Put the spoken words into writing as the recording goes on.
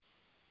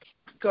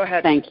Go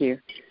ahead. Thank you.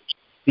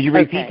 Could you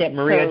repeat that,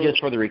 Maria, just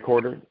for the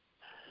recorder?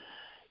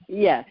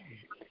 Yes.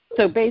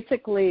 So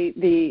basically,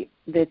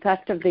 the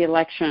theft of the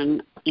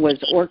election was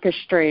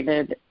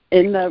orchestrated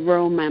in the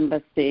Rome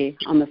embassy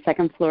on the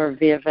second floor of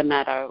Via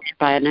Veneto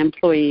by an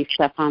employee,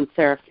 Stefan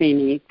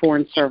Serafini,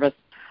 Foreign Service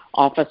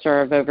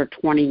officer of over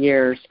 20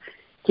 years.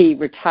 He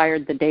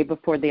retired the day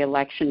before the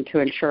election to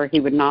ensure he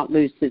would not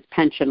lose his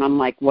pension,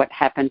 unlike what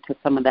happened to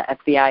some of the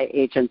FBI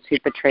agents who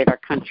betrayed our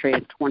country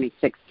in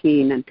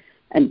 2016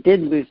 and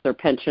did lose their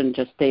pension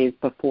just days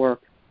before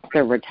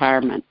their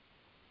retirement.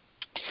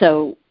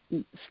 So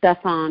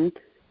Stefan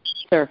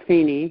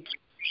Serafini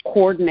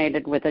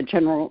coordinated with a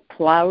General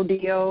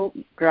Claudio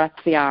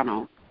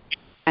Graziano.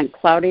 And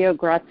Claudio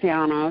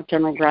Graziano,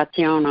 General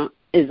Graziano,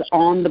 is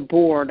on the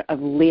board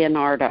of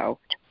Leonardo,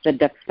 the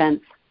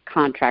defense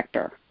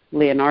contractor,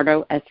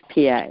 Leonardo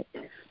SPA.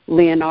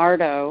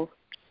 Leonardo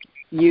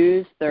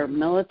used their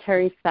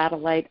military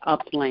satellite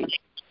uplink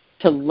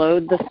to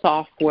load the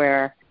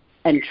software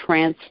and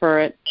transfer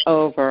it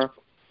over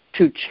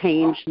to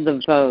change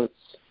the votes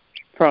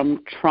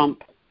from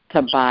Trump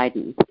to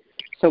Biden.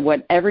 So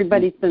what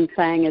everybody's been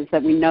saying is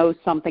that we know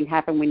something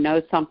happened. We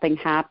know something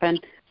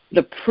happened.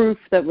 The proof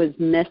that was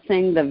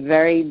missing, the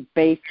very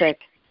basic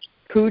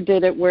who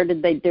did it, where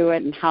did they do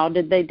it, and how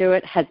did they do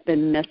it, has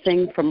been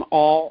missing from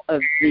all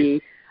of the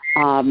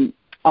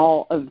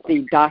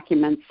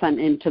documents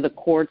sent into the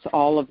courts,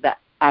 all of the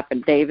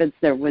affidavits.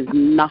 There was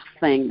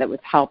nothing that was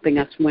helping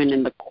us win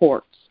in the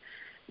courts.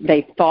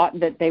 They thought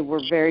that they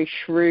were very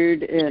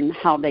shrewd in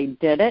how they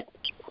did it.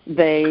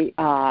 They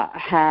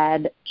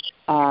had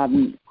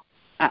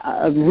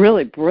a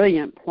really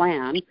brilliant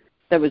plan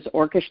that was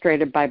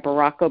orchestrated by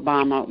Barack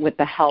Obama with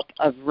the help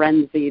of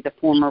Renzi, the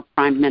former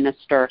prime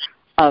minister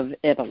of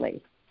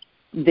Italy.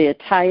 The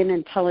Italian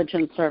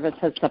intelligence service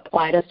has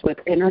supplied us with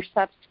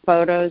intercepts,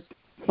 photos,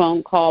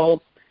 phone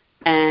calls,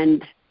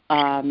 and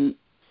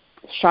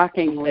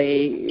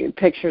shockingly,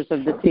 pictures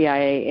of the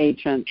CIA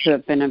agents who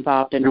have been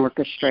involved in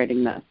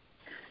orchestrating this.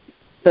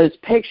 Those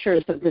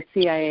pictures of the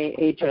CIA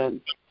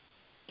agents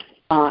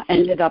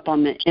ended up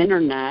on the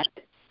internet,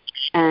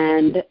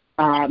 and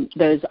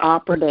those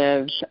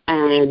operatives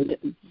and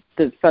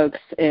the folks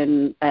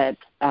at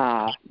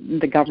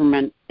the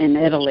government in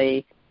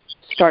Italy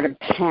started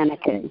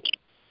panicking,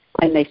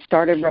 and they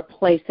started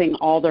replacing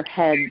all their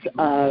heads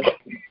of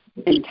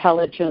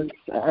intelligence,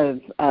 of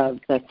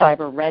the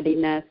cyber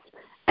readiness,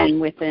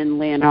 and within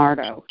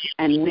Leonardo.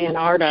 And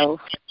Leonardo,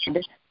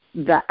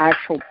 the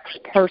actual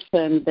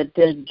person that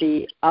did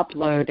the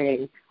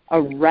uploading,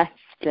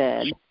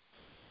 arrested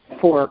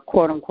for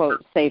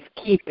quote-unquote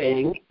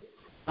safekeeping,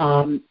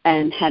 and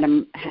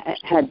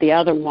had the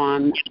other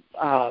one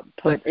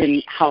put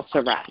in house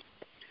arrest.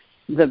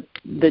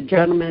 The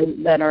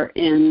gentlemen that are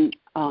in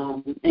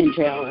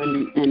jail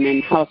and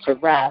in house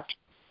arrest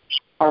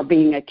are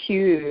being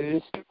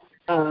accused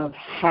of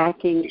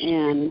hacking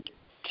in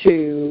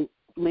to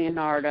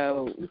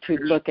Leonardo to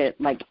look at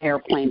like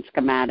airplane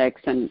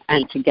schematics and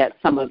to get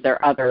some of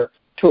their other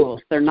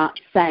tools. They're not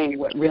saying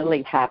what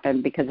really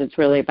happened because it's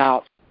really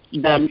about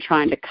them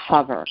trying to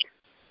cover.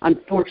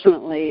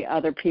 Unfortunately,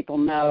 other people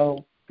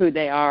know who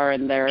they are,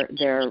 and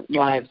their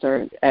lives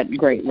are at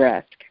great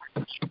risk.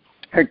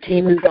 Her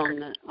team is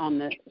on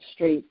the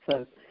streets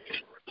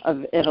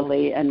of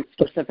Italy, and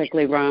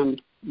specifically Rome,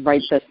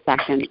 right this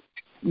second,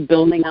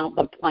 building out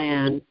the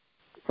plan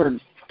for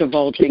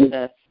divulging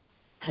this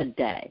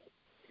today.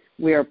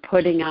 We are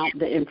putting out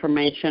the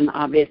information.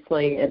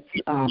 Obviously, it's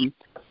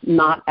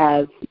not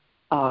as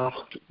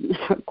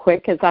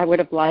quick as I would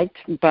have liked,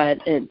 but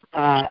it's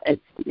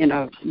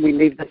we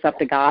leave this up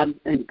to God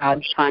and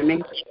God's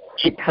timing.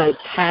 Because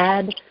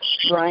had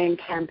Brian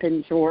Kemp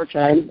in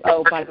Georgia, and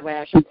by the way,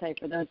 I should say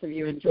for those of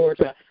you in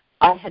Georgia,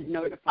 I had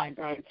notified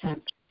Brian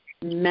Kemp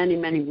many,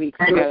 many weeks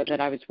ago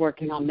that I was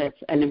working on this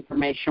and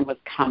information was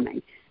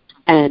coming.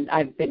 And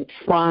I've been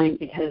trying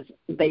because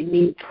they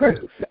need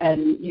proof,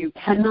 and you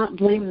cannot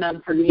blame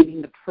them for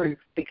needing the proof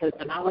because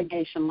an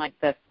allegation like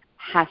this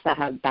has to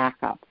have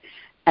backup.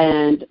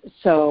 And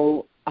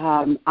so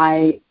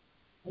I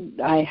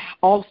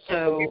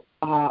also,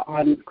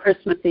 on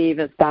Christmas Eve,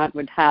 as God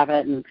would have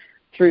it, and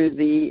through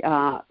the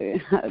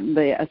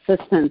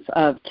assistance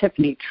of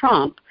Tiffany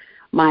Trump,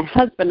 my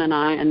husband and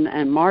I, and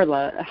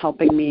Marla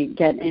helping me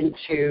get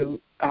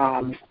into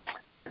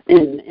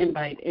an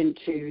invite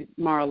into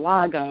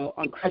Mar-a-Lago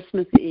on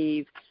Christmas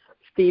Eve,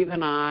 Steve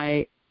and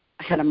I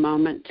had a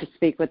moment to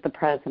speak with the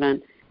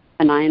president,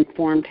 and I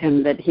informed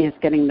him that he is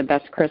getting the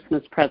best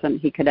Christmas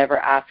present he could ever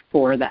ask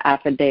for, the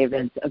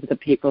affidavits of the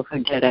people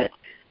who did it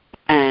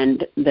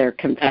and their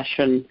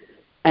confession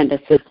and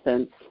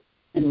assistance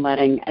in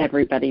letting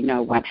everybody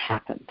know what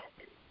happened.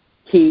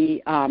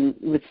 He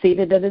was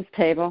seated at his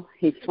table.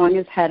 He swung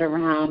his head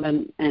around,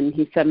 and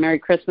he said, "Merry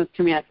Christmas"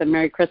 to me. I said,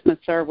 "Merry Christmas,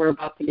 sir. We're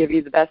about to give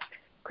you the best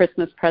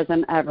Christmas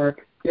present ever.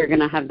 You're going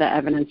to have the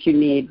evidence you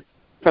need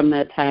from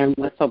the Italian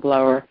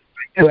whistleblower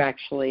who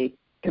actually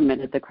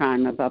committed the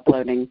crime of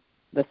uploading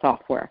the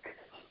software."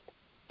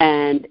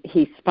 And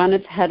he spun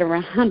his head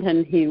around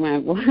and he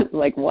went, what?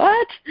 Like,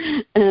 what?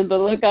 And the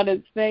look on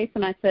his face,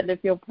 and I said, if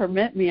you'll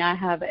permit me, I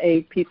have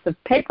a piece of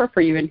paper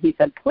for you. And he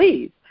said,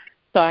 please.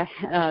 So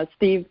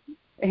Steve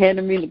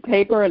handed me the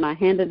paper, and I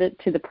handed it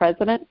to the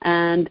president,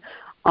 and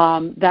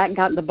that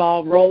got the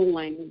ball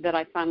rolling, that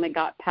I finally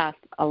got past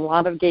a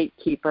lot of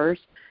gatekeepers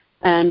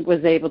and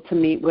was able to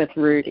meet with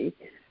Rudy.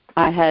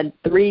 I had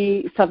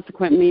 3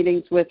 subsequent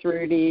meetings with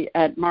Rudy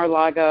at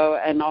Mar-a-Lago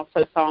and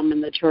also saw him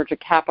in the Georgia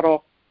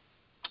Capitol.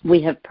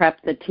 We have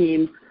prepped the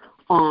team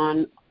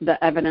on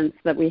the evidence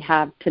that we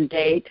have to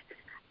date,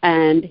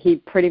 and he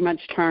pretty much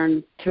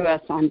turned to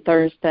us on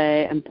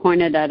Thursday and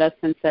pointed at us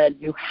and said,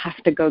 you have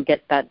to go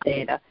get that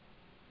data.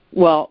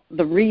 Well,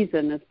 the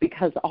reason is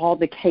because all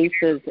the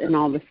cases in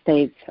all the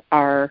states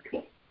are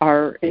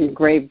in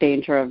grave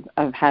danger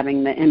of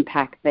having the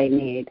impact they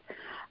need.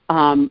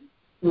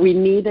 We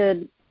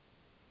needed,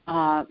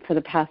 for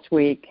the past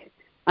week,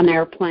 an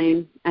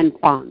airplane and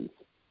funds.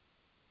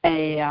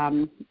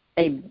 An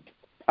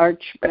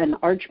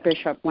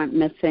archbishop went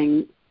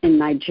missing in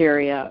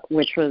Nigeria,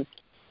 which was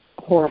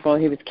horrible.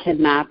 He was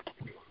kidnapped,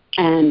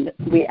 and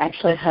we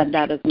actually had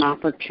that as an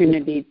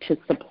opportunity to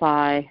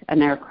supply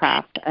an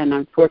aircraft. And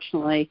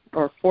unfortunately,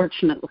 or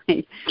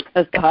fortunately,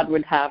 as God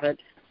would have it,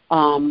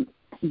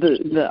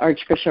 the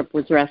archbishop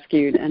was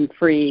rescued and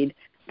freed,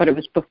 but it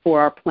was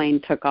before our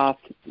plane took off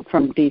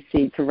from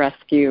D.C. to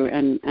rescue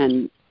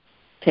and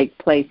take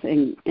place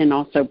in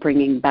also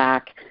bringing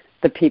back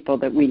the people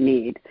that we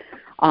need.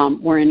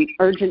 We're in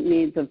urgent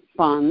needs of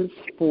funds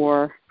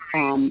for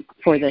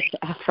this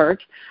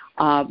effort,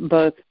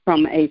 both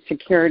from a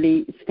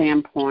security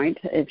standpoint.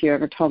 If you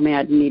ever told me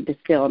I'd need to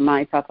steal a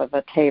knife off of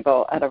a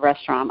table at a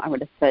restaurant, I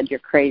would have said you're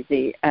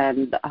crazy.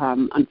 And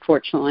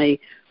unfortunately,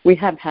 we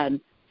have had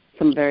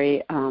some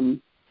very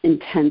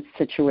intense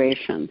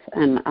situations,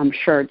 and I'm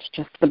sure it's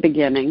just the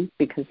beginning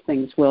because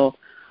things will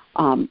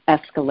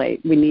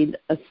escalate. We need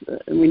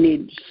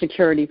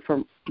security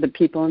for the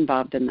people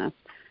involved in this.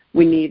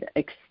 We need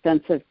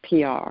extensive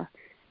PR,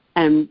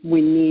 and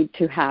we need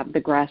to have the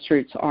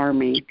grassroots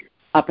army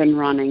up and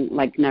running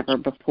like never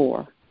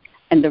before.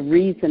 And the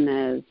reason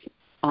is,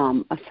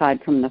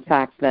 aside from the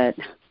fact that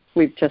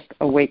we've just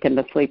awakened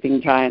a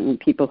sleeping giant and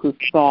people who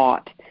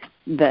thought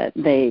that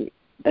they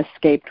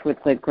escaped with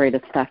the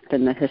greatest theft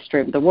in the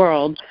history of the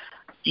world,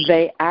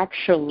 they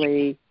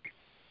actually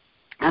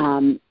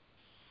have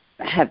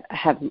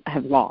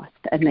lost,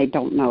 and they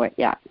don't know it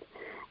yet.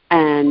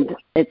 And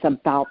it's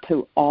about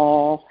to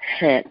all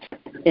hit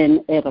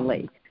in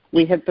Italy.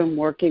 We have been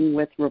working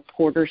with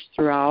reporters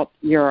throughout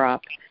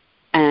Europe,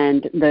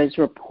 and those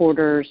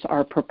reporters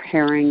are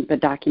preparing the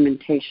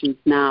documentations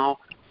now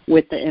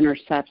with the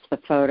intercepts, the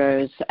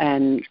photos,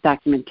 and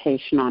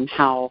documentation on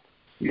how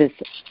this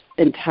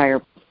entire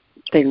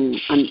thing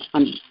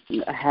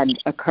had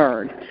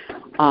occurred.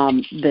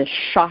 The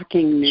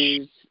shocking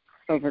news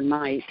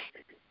overnight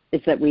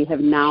is that we have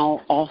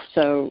now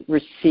also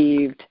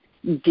received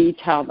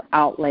detailed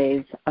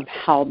outlays of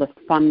how the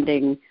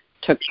funding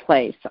took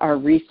place. Our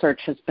research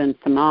has been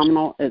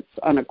phenomenal. It's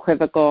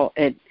unequivocal.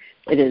 It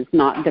is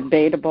not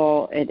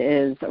debatable. It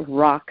is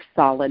rock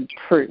solid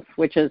proof,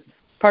 which is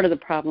part of the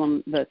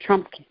problem the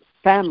Trump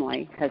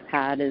family has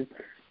had is,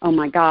 oh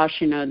my gosh,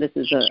 this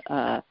is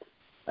a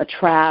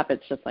trap.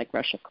 It's just like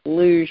Russia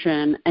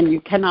collusion. And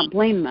you cannot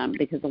blame them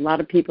because a lot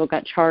of people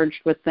got charged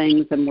with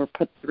things and were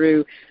put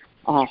through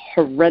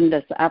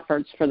horrendous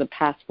efforts for the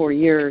past 4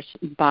 years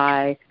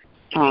by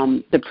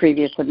the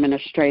previous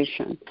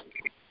administration.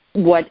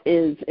 What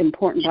is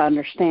important to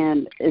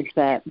understand is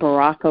that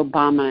Barack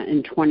Obama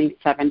in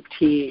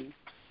 2017,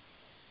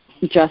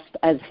 just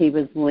as he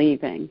was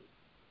leaving,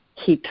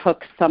 he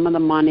took some of the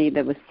money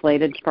that was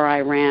slated for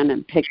Iran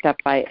and picked up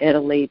by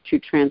Italy to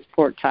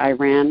transport to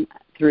Iran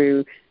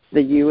through the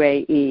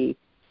UAE,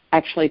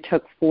 actually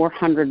took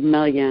 $400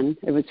 million.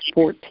 It was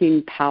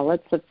 14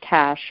 pallets of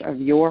cash of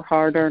your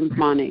hard-earned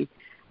money,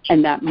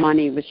 and that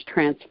money was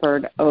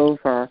transferred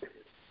over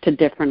to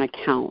different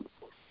accounts.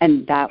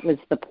 And that was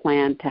the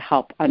plan to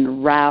help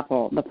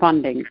unravel the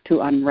funding to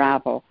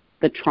unravel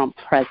the Trump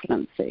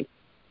presidency.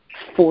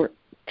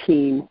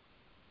 14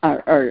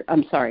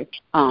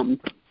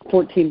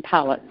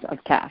 pallets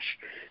of cash.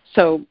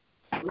 So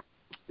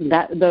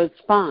those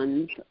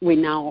funds, we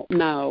now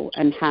know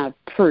and have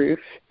proof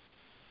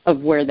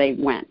of where they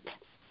went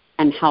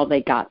and how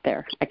they got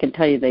there. I can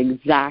tell you the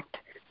exact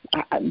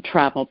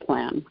travel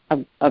plan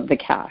of the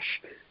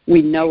cash.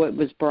 We know it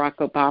was Barack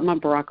Obama.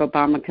 Barack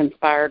Obama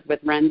conspired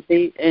with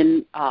Renzi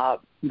in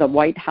the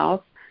White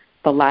House.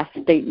 The last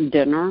state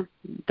dinner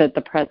that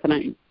the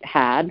president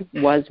had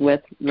was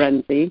with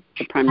Renzi,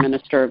 the prime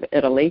minister of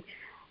Italy.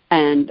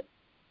 And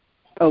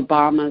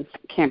Obama's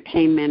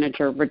campaign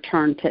manager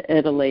returned to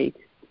Italy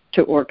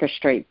to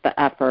orchestrate the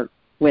effort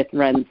with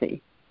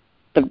Renzi.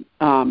 The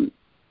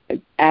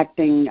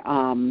acting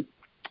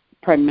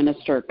Prime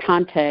Minister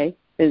Conte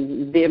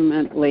is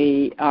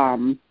vehemently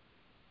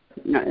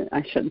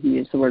I shouldn't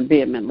use the word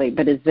vehemently,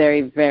 but is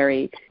very,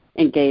 very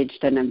engaged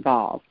and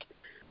involved.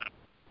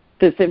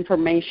 This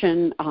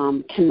information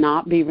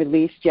cannot be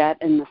released yet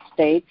in the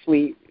States.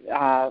 We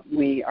are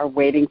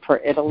waiting for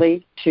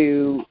Italy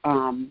to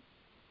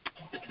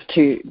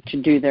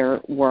do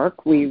their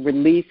work. We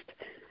released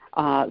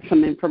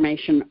some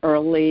information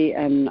early,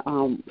 and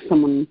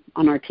someone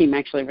on our team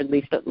actually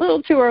released it a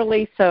little too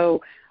early.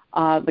 So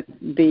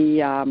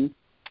the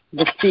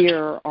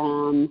fear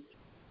on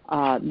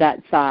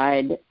that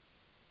side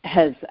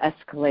has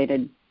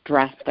escalated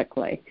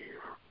drastically.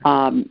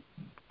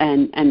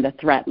 And the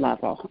threat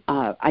level.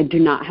 I do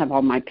not have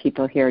all my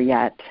people here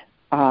yet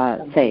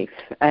safe.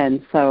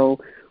 And so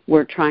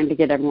we're trying to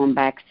get everyone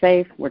back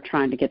safe. We're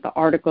trying to get the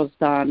articles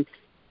done.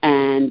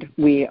 And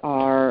we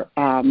are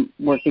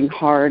working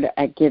hard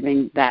at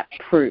giving that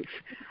proof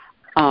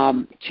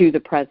to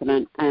the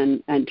president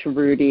and to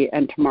Rudy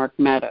and to Mark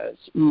Meadows.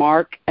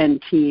 Mark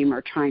and team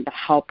are trying to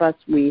help us.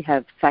 We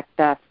have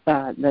SecDef,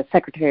 the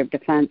Secretary of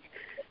Defense,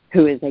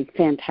 who is a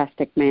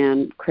fantastic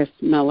man, Chris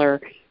Miller,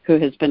 who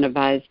has been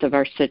advised of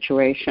our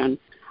situation.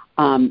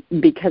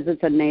 Because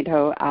it's a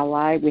NATO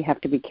ally, we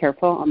have to be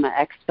careful on the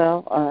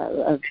exfil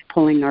of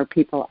pulling our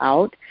people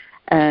out,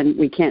 and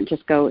we can't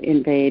just go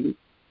invade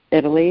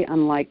Italy,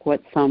 unlike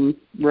what some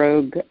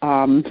rogue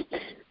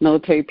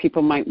military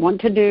people might want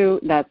to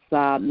do. That's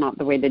not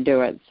the way to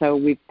do it. So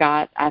we've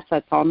got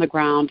assets on the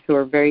ground who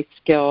are very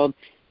skilled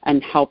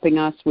and helping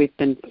us. We've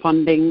been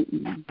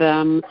funding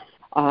them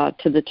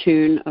to the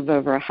tune of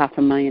over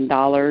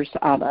 $500,000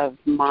 out of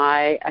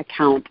my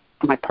account,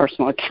 my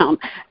personal account,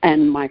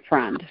 and my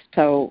friend.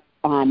 So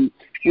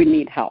we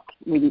need help.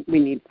 We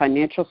need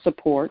financial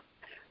support.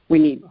 We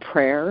need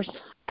prayers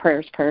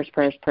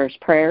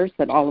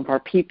that all of our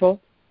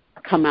people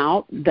come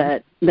out,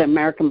 that the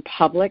American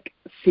public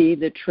see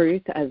the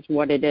truth as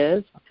what it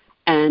is,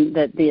 and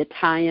that the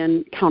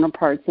Italian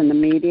counterparts in the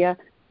media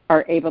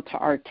are able to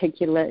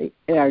articulate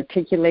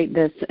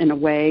this in a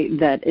way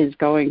that is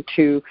going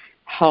to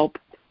help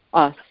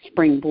us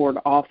springboard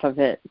off of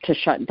it to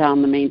shut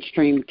down the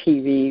mainstream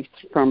TVs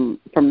from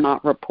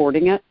not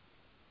reporting it.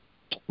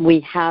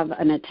 We have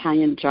an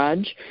Italian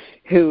judge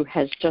who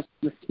has just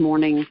this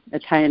morning,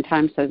 Italian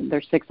time, so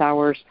they're 6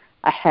 hours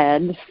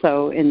ahead,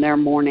 so in their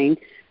morning,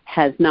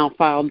 has now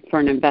filed for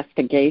an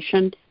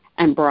investigation,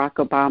 and Barack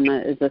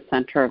Obama is the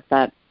center of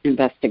that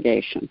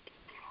investigation.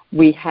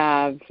 We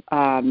have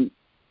a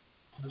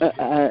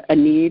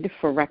need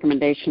for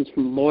recommendations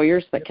from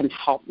lawyers that can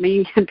help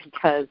me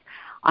because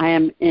I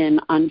am in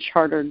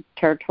uncharted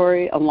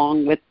territory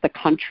along with the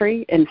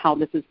country in how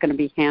this is going to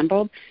be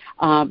handled.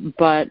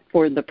 But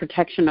for the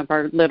protection of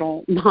our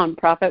little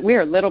nonprofit, we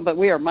are little, but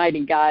we are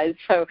mighty, guys.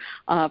 So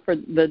for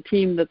the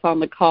team that's on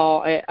the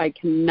call, I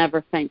can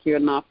never thank you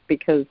enough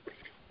because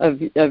of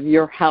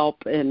your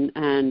help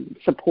and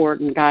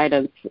support and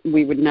guidance.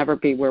 We would never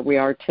be where we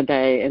are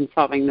today in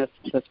solving this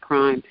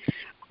crime.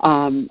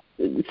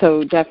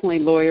 So definitely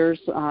lawyers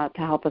to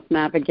help us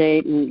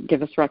navigate and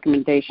give us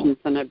recommendations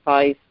and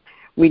advice.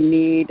 We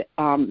need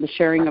the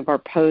sharing of our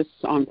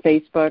posts on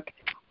Facebook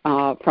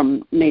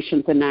from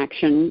Nations in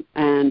Action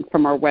and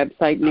from our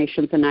website,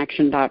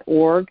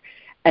 nationsinaction.org.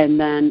 And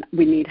then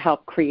we need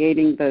help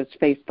creating those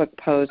Facebook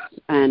posts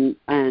and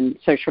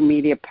social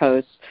media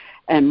posts.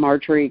 And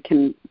Marjorie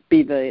can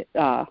be the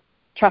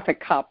traffic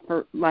cop,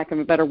 for lack of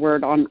a better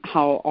word, on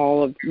how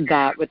all of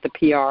that with the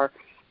PR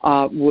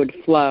would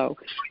flow.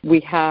 We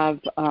have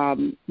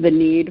the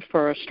need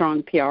for a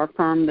strong PR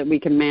firm that we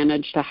can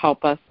manage to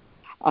help us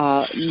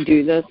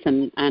do this,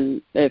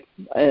 and if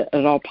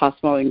at all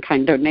possible,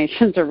 in-kind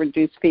donations or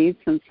reduced fees,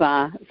 since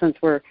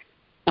we're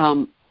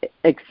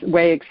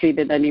way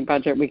exceeded any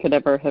budget we could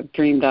ever have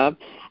dreamed of.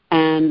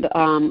 And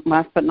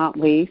last but not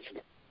least,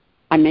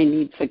 I may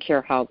need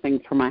secure housing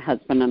for my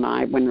husband and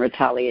I when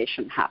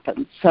retaliation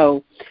happens.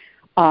 So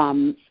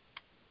that's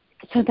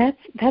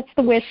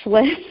the wish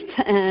list,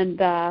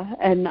 and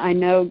I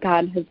know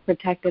God has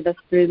protected us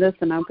through this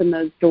and opened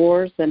those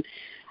doors and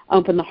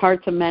opened the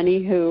hearts of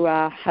many who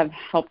have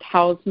helped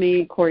house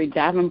me. Corey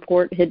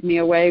Davenport hid me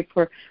away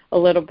for a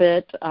little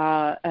bit,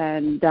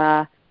 and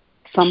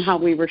somehow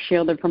we were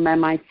shielded from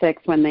MI6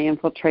 when they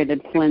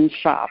infiltrated Flynn's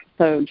shop.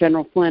 So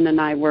General Flynn and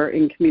I were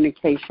in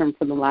communication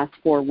for the last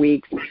 4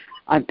 weeks.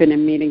 I've been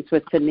in meetings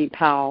with Sidney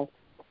Powell.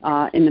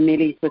 In the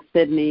meetings with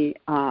Sidney,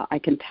 I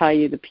can tell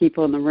you the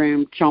people in the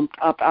room jumped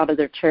up out of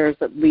their chairs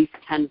at least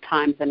 10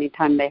 times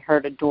anytime they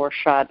heard a door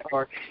shut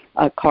or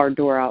a car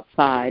door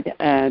outside.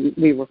 And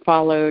we were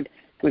followed.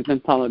 We've been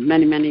followed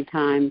many, many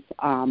times.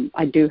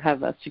 I do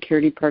have a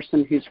security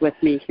person who's with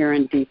me here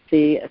in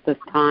D.C. at this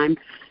time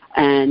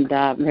and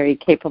very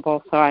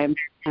capable, so I'm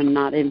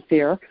not in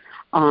fear.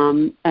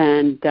 And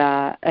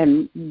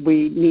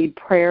we need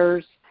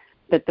prayers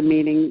that the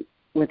meeting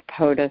with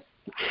POTUS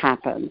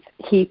happens.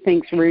 He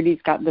thinks Rudy's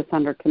got this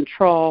under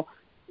control.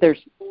 There's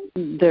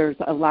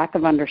a lack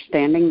of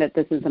understanding that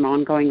this is an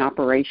ongoing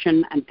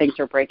operation and things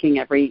are breaking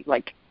every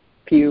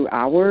few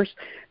hours.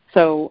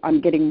 So I'm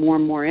getting more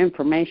and more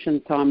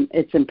information. So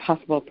it's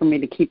impossible for me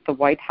to keep the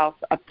White House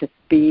up to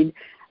speed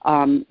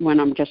when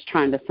I'm just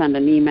trying to send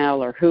an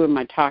email, or who am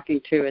I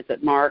talking to? Is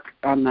it Mark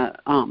on the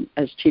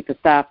as chief of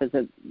staff? Is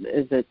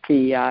it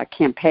the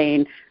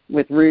campaign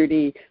with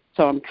Rudy?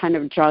 So I'm kind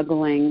of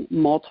juggling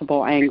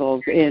multiple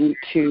angles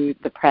into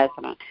the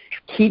president.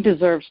 He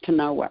deserves to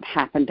know what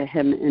happened to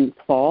him in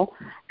full,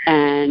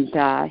 and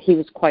he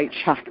was quite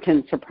shocked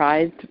and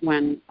surprised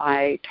when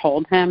I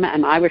told him,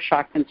 and I was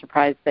shocked and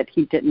surprised that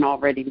he didn't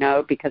already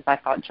know, because I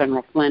thought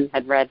General Flynn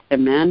had read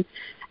him in,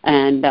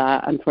 and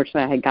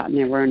unfortunately I had gotten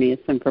erroneous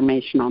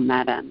information on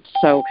that end.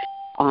 So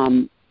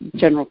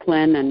General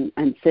Flynn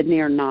and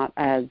Sidney are not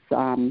as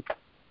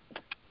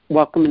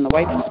welcome in the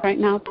White House right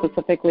now,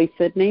 specifically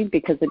Sidney,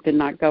 because it did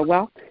not go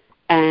well.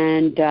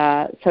 And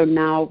so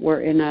now we're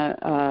in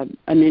an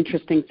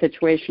interesting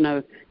situation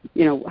of,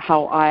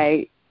 how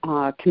I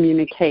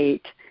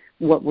communicate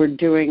what we're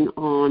doing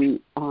on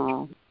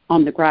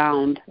the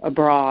ground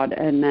abroad,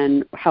 and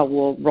then how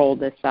we'll roll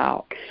this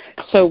out.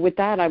 So with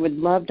that, I would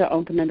love to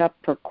open it up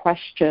for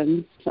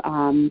questions.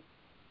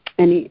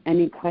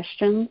 Any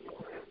questions?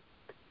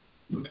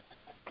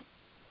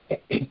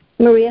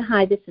 Maria,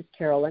 hi, this is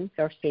Carolyn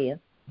Garcia.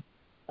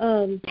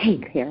 Hey,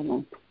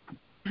 Carolyn.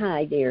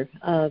 Hi, dear.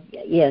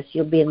 Yes,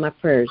 you'll be in my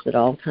prayers at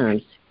all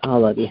times,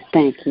 all of you.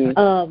 Thank you.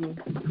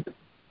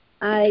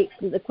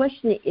 The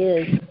question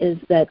is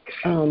that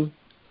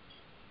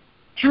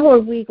how are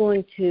we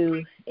going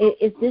to?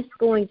 Is this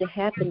going to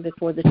happen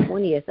before the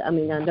 20th? I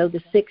mean, I know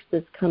the 6th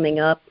is coming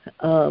up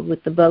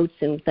with the votes,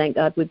 and thank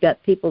God we've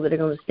got people that are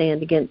going to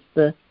stand against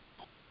the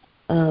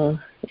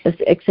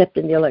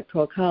accepting the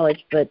Electoral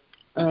College, but.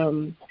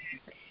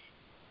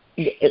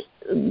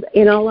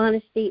 In all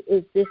honesty,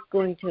 is this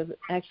going to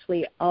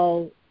actually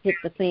all hit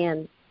the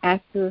fan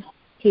after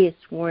he is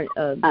sworn?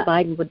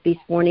 Biden would be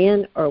sworn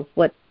in, or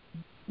what?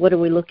 What are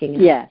we looking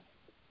at? Yes,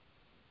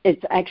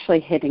 it's actually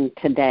hitting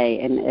today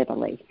in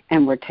Italy,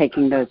 and we're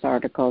taking those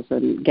articles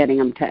and getting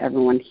them to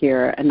everyone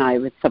here. And I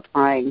was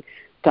supplying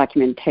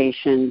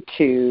documentation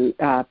to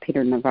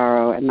Peter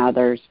Navarro and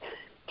others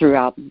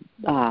throughout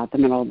the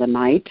middle of the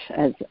night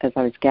as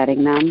I was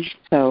getting them.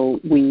 So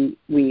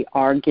we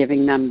are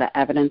giving them the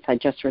evidence. I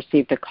just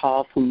received a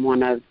call from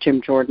one of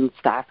Jim Jordan's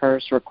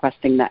staffers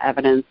requesting the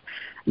evidence.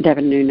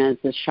 Devin Nunes'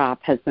 shop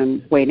has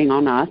been waiting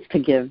on us to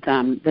give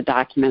them the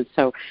documents.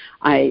 So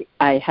I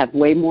have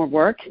way more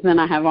work than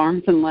I have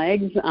arms and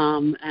legs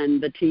and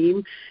the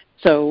team.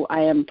 So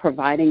I am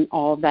providing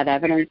all of that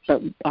evidence.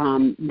 But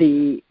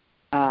the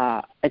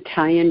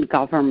Italian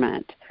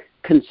government,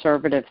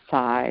 conservative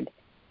side,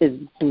 is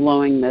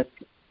blowing this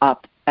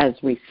up as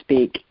we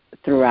speak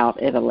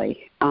throughout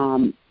Italy.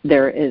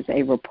 There is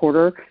a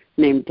reporter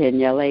named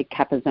Daniele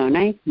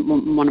Capazzone,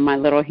 one of my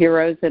little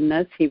heroes in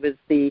this. He was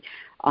the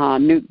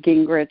Newt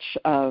Gingrich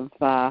of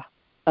the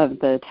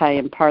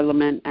Italian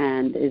Parliament,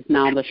 and is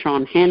now the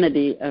Sean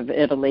Hannity of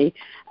Italy,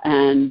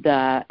 and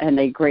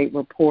a great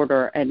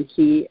reporter. And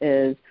he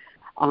is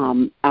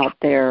out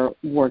there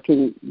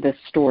working this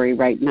story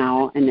right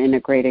now and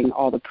integrating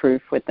all the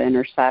proof with the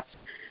Intercept.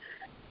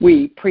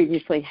 We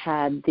previously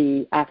had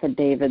the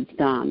affidavits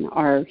done.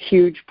 Our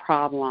huge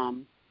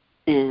problem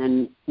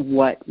in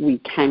what we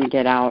can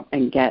get out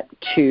and get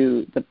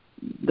to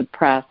the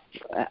press,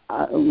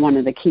 one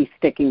of the key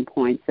sticking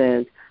points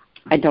is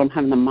I don't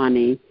have the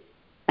money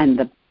and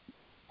the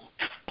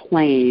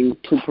plane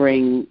to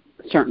bring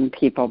certain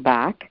people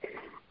back.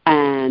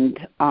 And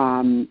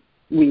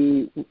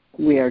we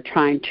are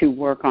trying to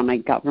work on a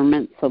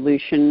government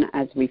solution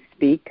as we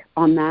speak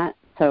on that.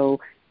 So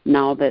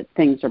now that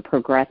things are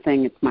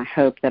progressing, it's my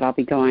hope that I'll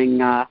be going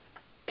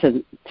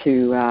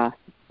to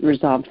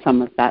resolve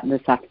some of that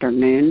this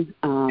afternoon.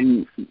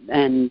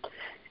 And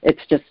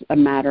it's just a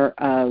matter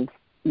of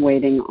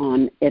waiting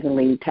on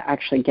Italy to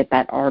actually get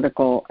that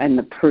article and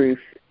the proof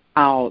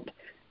out.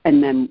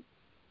 And then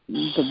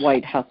the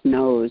White House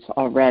knows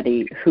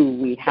already who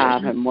we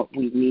have and what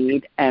we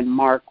need. And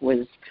Mark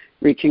was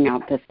reaching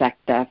out to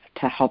SecDef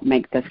to help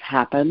make this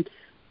happen.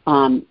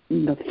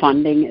 The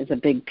funding is a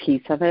big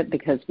piece of it,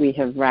 because we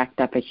have racked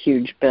up a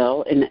huge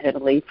bill in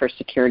Italy for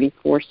security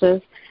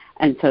forces,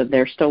 and so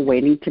they're still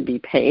waiting to be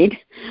paid,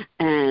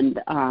 and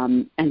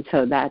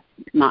so that's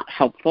not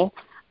helpful,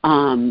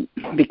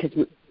 because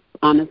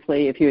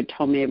honestly, if you had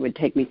told me it would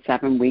take me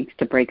 7 weeks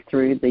to break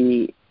through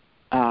the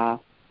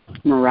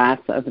morass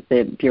of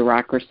the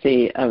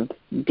bureaucracy of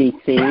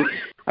D.C.,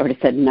 I would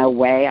have said no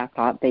way. I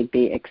thought they'd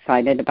be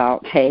excited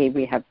about, hey,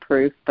 we have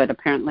proof, but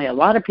apparently a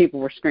lot of people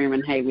were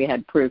screaming, hey, we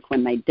had proof,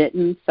 when they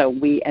didn't. So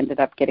we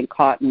ended up getting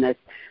caught in this,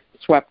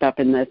 swept up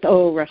in this,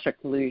 Russia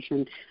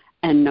collusion,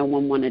 and no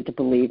one wanted to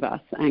believe us.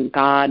 And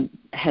God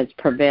has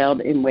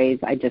prevailed in ways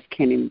I just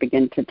can't even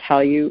begin to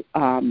tell you.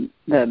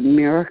 The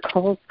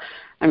miracles,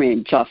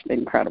 just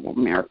incredible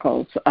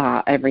miracles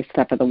every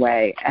step of the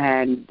way.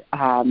 And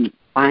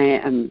I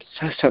am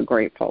so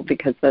grateful,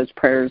 because those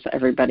prayers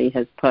everybody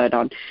has put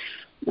on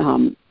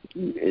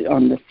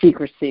the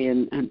secrecy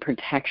and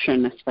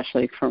protection,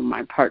 especially from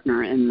my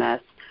partner in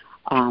this,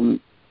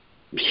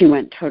 she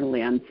went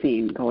totally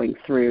unseen going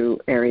through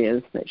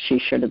areas that she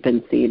should have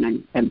been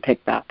seen and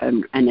picked up,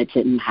 and it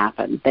didn't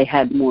happen. They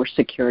had more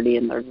security,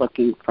 and they're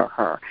looking for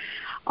her.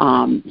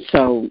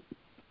 So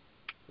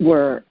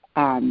we're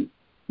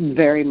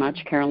very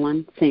much,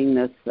 Carolyn, seeing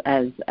this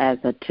as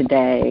a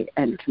today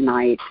and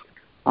tonight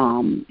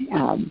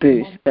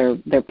boost. They're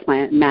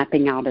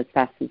mapping out as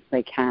fast as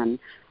they can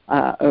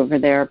over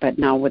there, but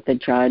now with the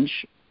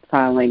judge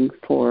filing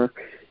for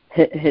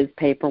his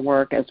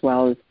paperwork, as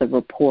well as the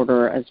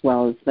reporter, as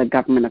well as the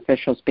government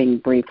officials being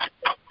briefed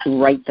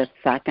right this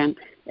second,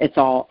 it's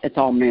all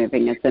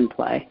moving. It's in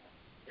play.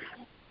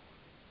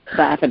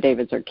 The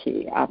affidavits are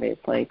key,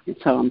 obviously.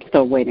 So I'm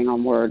still waiting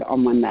on word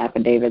on when the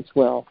affidavits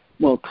will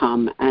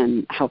come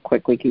and how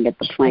quick we can get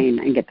the plane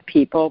and get the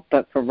people.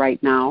 But for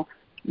right now,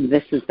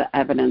 this is the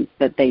evidence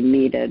that they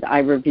needed. I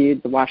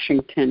reviewed the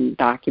Washington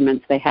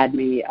documents. They had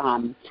me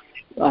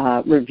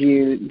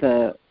review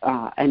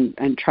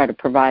and try to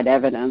provide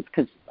evidence,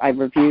 because I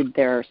reviewed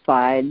their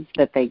slides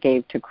that they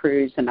gave to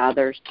Cruz and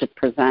others to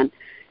present.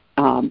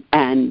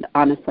 And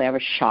honestly, I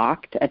was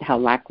shocked at how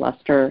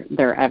lackluster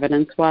their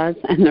evidence was.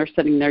 And they're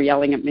sitting there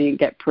yelling at me,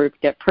 get proof.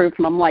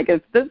 And I'm like,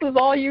 if this is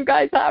all you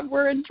guys have,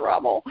 we're in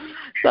trouble.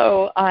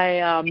 So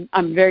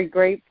I'm very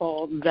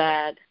grateful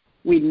that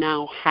we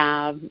now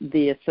have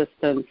the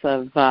assistance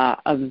of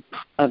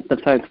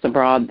the folks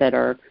abroad that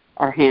are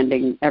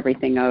handing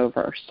everything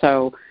over.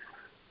 So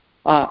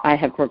I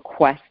have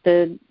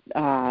requested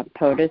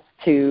POTUS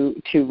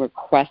to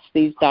request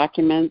these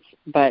documents,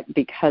 but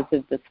because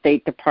of the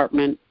State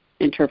Department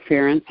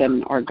interference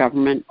and our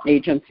government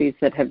agencies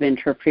that have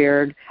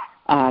interfered,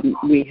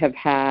 we have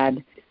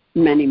had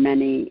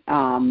many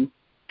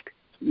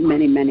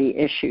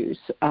issues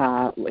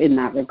in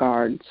that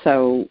regard.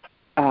 So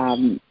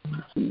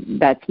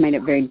that's made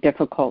it very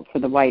difficult for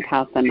the White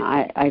House, and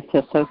I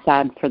feel so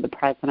sad for the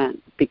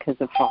president because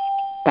of how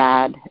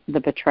bad the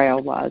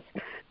betrayal was.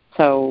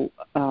 So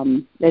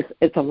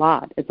it's a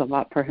lot. It's a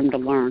lot for him to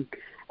learn,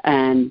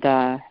 and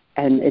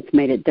it's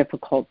made it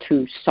difficult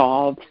to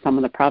solve some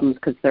of the problems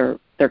because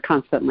they're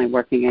constantly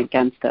working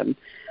against him.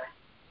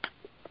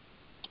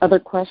 Other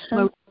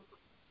questions?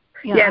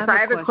 Yeah, yes, I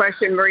have a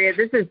question, Maria.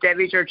 This is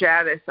Debbie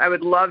Georgavis. I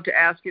would love to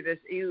ask you this.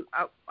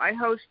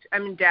 I'm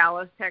in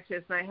Dallas,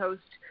 Texas, and I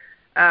host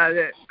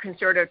the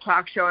conservative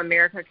talk show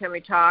America Can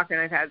We Talk, and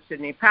I've had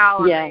Sidney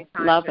Powell. Yeah,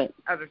 love it.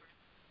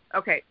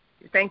 Okay,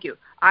 thank you.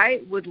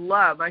 I would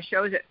love, my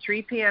show is at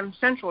 3 p.m.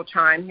 Central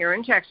Time here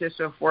in Texas,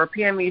 so 4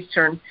 p.m.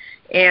 Eastern,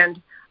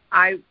 and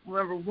I,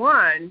 number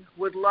one,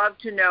 would love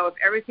to know if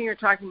everything you're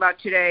talking about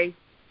today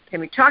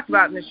can be talked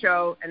about in the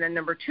show, and then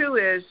number two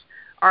is,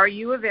 are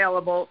you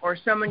available or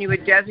someone you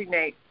would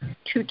designate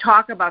to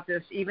talk about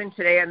this even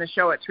today on the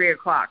show at 3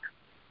 o'clock?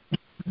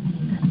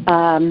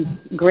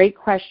 Great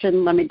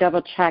question. Let me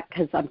double check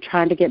because I'm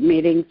trying to get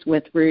meetings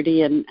with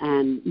Rudy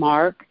and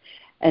Mark,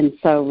 and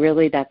so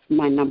really that's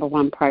my number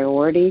one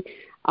priority.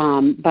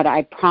 But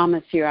I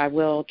promise you I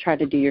will try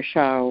to do your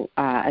show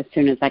as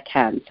soon as I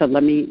can. So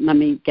let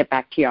me get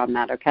back to you on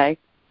that, okay?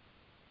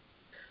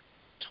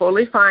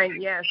 Totally fine,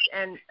 yes.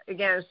 And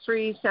again, it's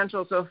 3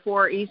 Central, so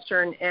 4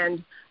 Eastern,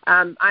 and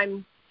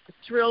I'm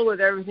thrilled with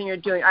everything you're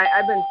doing.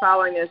 I've been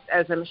following this,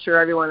 as I'm sure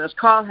everyone on this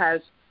call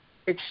has,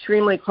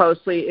 extremely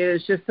closely. It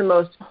is just the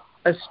most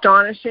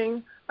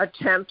astonishing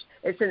attempt.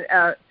 It's an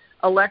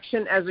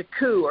election as a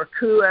coup, or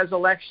coup as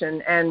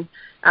election, and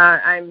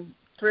I'm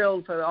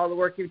thrilled for all the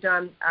work you've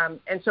done.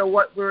 And so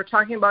what we were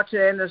talking about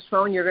today in this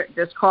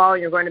call,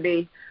 you're going to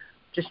be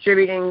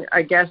distributing,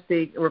 I guess,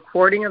 the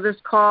recording of this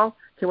call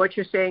to what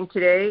you're saying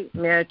today.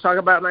 May I talk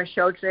about my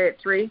show today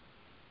at 3?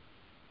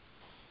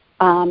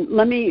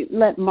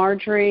 Let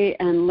Marjorie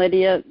and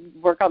Lydia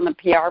work on the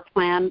PR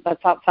plan.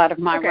 That's outside of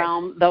my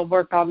realm. They'll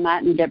work on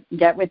that and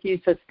get with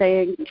you. So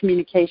stay in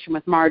communication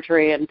with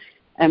Marjorie,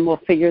 and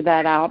we'll figure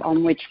that out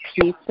on which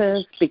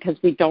pieces, because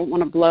we don't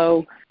want to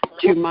blow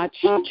too much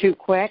too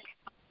quick.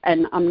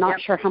 And I'm not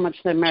sure how much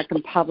the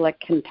American public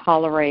can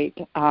tolerate.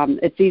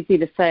 It's easy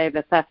to say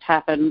that theft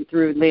happened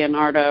through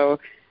Leonardo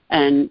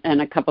and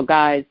a couple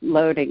guys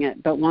loading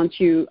it, but once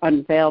you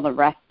unveil the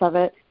rest of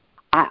it,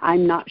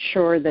 I'm not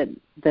sure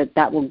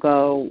that will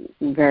go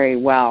very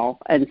well.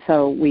 And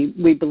so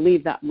we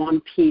believe that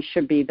one piece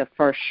should be the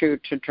first shoe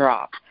to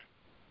drop.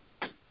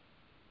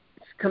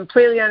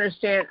 Completely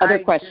understand. Other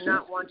questions? I do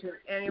not want to in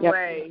any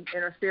way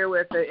interfere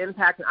with the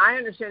impact. And I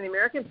understand the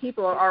American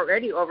people are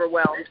already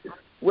overwhelmed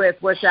with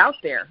what's out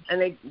there,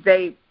 and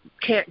they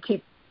can't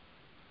keep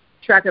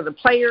track of the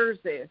players.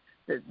 The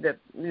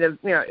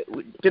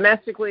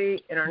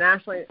domestically,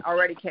 internationally,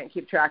 already can't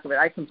keep track of it.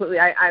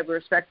 I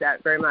respect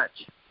that very much.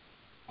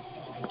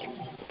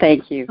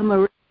 Thank you.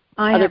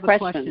 I Other have questions? a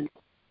question.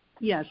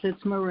 Yes,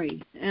 it's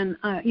Marie, and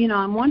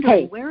I'm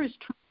wondering where is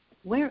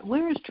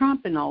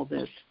Trump in all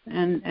this,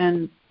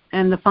 and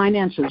the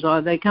finances,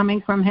 are they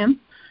coming from him?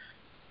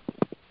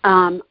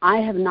 I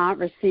have not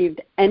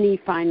received any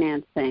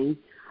financing.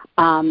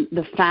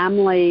 The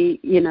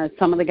family,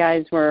 some of the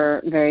guys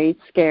were very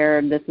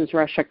scared. This is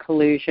Russia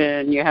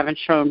collusion. You haven't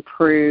shown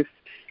proof,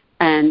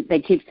 and they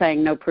keep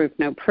saying no proof,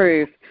 no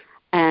proof.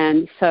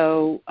 And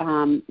so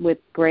with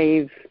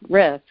grave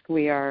risk,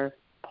 we are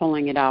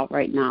pulling it out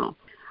right now.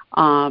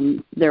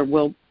 There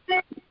will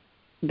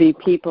be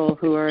people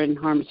who are in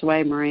harm's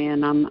way, Marie,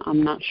 and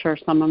I'm not sure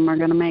some of them are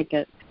going to make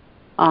it.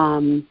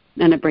 And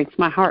it breaks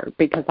my heart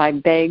because I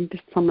begged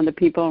some of the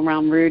people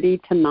around Rudy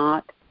to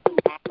not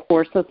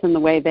force us in the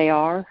way they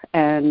are,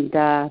 and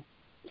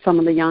some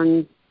of the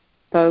young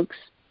folks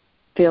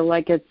feel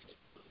like it's,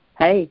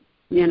 hey,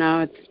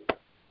 it's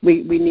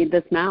we need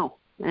this now.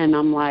 And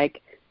I'm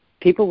like,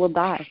 people will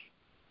die.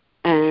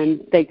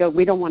 And they go,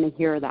 we don't want to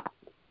hear that.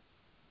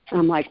 And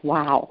I'm like,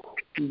 wow.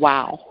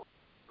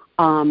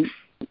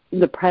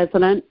 The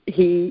president,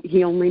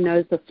 he only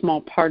knows a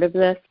small part of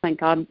this. Thank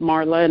God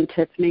Marla and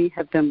Tiffany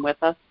have been with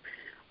us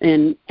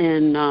in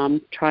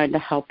trying to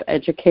help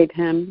educate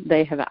him.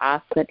 They have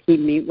asked that he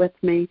meet with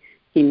me.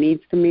 He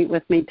needs to meet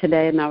with me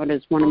today, and that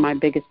is one of my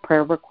biggest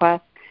prayer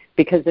requests,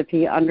 because if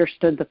he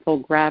understood the full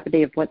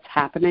gravity of what's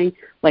happening,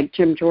 like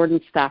Jim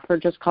Jordan's staffer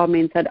just called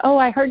me and said, oh,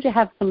 I heard you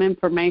have some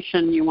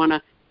information you want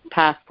to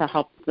pass to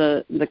help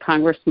the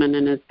congressman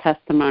in his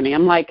testimony.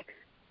 I'm like,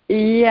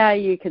 yeah,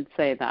 you could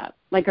say that.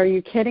 Like, are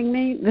you kidding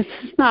me? This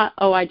is not,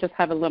 oh, I just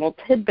have a little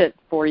tidbit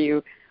for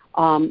you.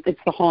 It's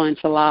the whole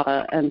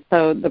enchilada. And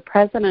so the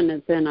president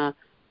is in a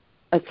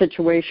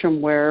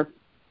situation where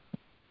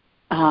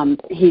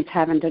he's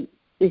having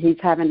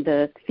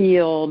to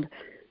field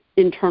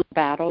internal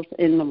battles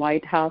in the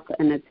White House,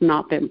 and it's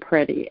not been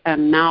pretty.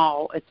 And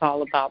now it's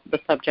all about the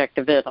subject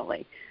of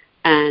Italy.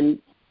 And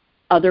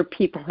other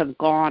people have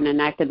gone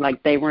and acted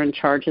like they were in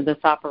charge of this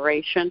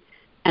operation.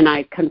 And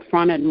I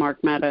confronted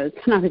Mark Meadows,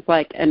 and I was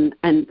like, and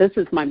this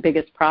is my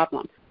biggest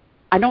problem.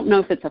 I don't know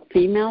if it's a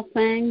female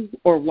thing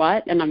or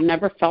what, and I've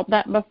never felt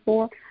that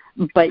before,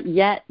 but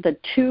yet the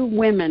two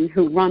women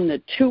who run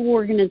the two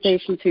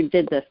organizations who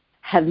did this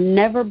have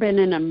never been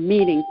in a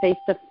meeting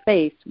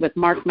face-to-face with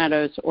Mark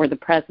Meadows or the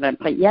president,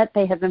 but yet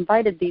they have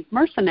invited these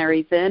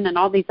mercenaries in and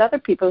all these other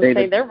people who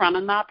say they're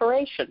running the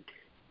operation.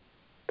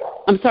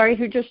 I'm sorry,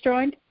 who just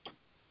joined?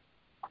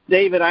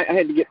 David, I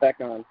had to get back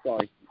on.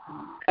 Sorry.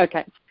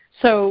 Okay.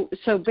 So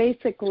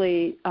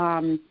basically,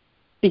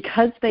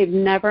 because they've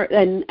never,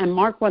 and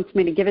Mark wants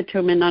me to give it to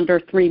him in under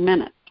 3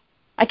 minutes.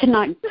 I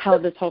cannot tell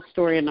this whole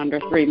story in under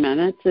 3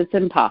 minutes. It's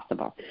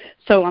impossible.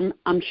 So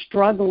I'm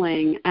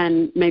struggling,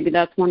 and maybe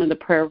that's one of the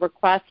prayer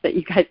requests, that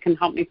you guys can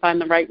help me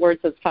find the right words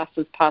as fast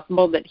as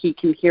possible, that he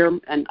can hear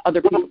and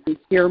other people can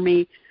hear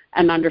me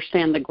and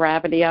understand the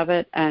gravity of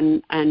it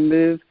and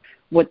move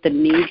what the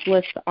needs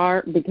lists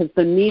are, because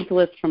the needs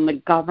list from the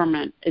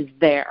government is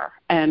there,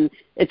 and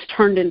it's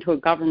turned into a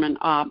government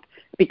op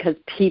because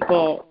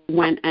people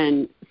went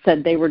and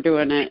said they were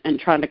doing it and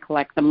trying to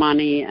collect the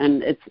money,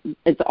 and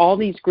it's all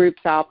these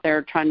groups out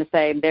there trying to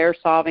say they're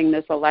solving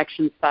this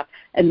election stuff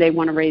and they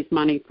want to raise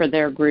money for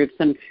their groups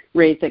and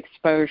raise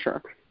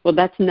exposure. Well,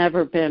 that's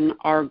never been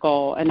our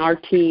goal, and our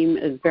team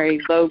is very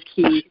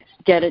low-key,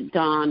 get it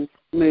done,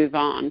 move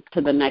on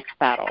to the next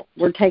battle.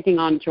 We're taking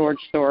on George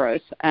Soros,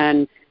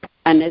 and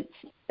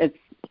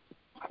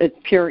it's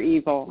pure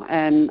evil,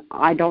 and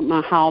I don't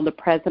know how the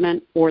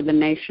president or the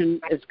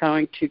nation is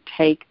going to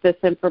take this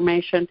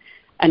information.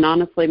 And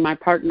honestly, my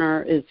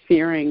partner is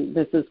fearing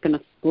this is going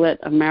to split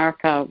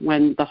America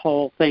when the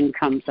whole thing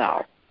comes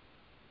out.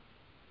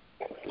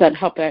 Does that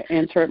help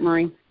answer it,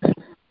 Marie?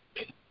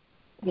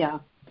 Yeah,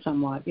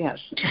 somewhat, yes.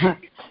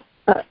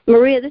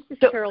 Maria, this is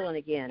Carolyn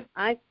again.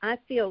 I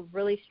feel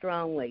really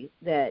strongly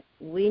that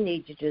we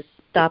need to just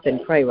stop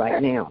and pray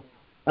right now.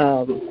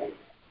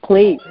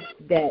 Please,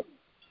 that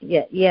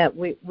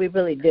we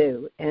really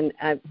do. And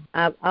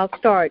I'll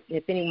start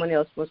if anyone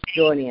else wants to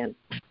join in.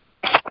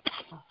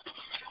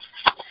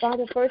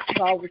 Father, first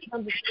of all, we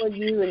come before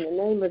you in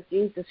the name of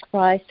Jesus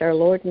Christ, our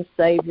Lord and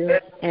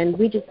Savior, and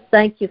we just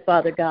thank you,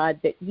 Father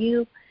God, that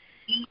you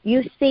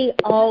see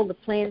all the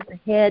plans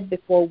ahead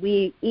before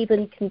we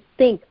even can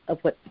think of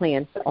what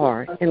plans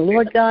are. And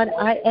Lord God,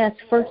 I ask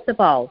first of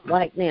all,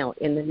 right now,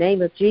 in the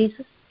name of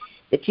Jesus,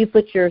 that you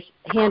put your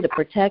hand of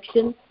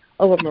protection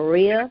over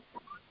Maria,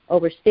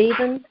 over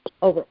Stephen,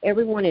 over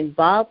everyone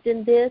involved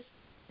in this,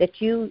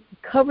 that you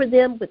cover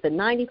them with the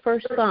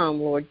 91st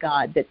Psalm, Lord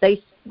God, that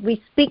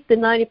we speak the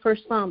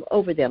 91st Psalm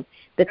over them,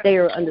 that they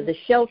are under the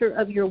shelter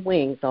of your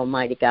wings,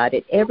 Almighty God,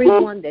 that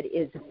everyone that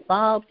is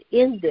involved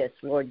in this,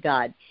 Lord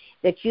God,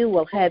 that you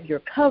will have your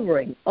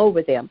covering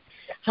over them.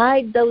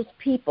 Hide those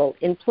people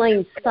in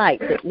plain sight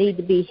that need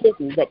to be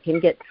hidden, that can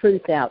get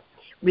truth out.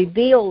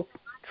 Reveal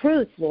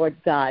truth, Lord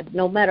God,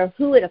 no matter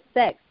who it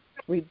affects.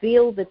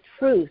 Reveal the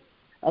truth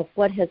of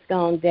what has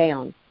gone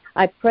down.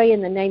 I pray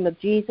in the name of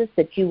Jesus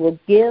that you will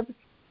give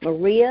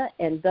Maria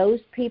and those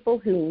people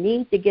who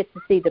need to get to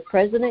see the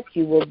president,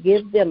 you will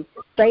give them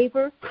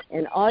favor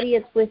and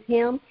audience with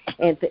him.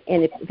 And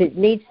if it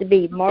needs to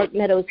be Mark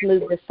Meadows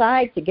moved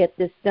aside to get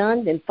this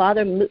done, then,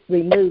 Father,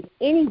 remove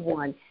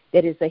anyone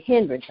that is a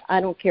hindrance.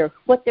 I don't care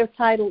what their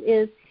title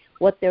is,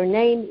 what their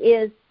name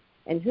is,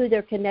 and who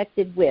they're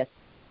connected with.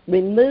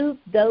 Remove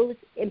those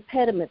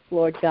impediments,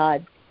 Lord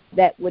God,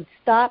 that would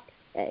stop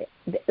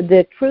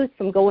the truth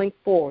from going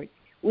forward.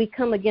 We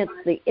come against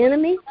the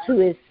enemy,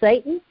 who is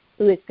Satan,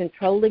 who is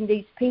controlling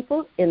these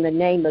people, in the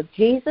name of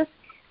Jesus.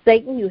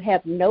 Satan, you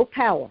have no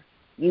power.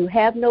 You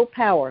have no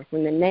power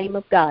when the name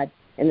of God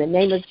and the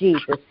name of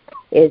Jesus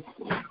is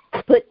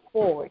put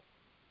forward.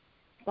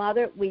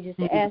 Father, we just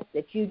ask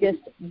that you just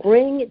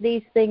bring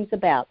these things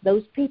about.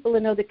 Those people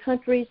in other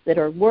countries that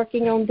are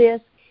working on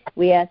this,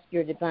 we ask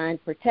your divine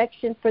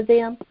protection for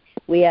them.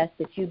 We ask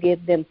that you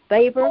give them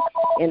favor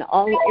in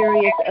all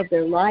areas of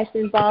their life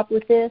involved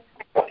with this.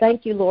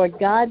 Thank you, Lord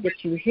God,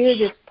 that you hear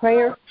this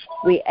prayer.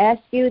 We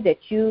ask you that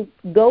you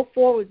go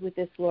forward with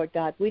this, Lord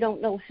God. We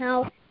don't know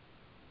how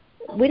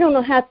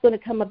it's going to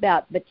come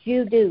about, but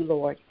you do,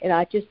 Lord. And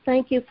I just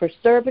thank you for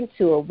servants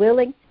who are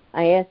willing.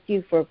 I ask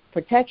you for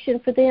protection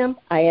for them.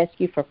 I ask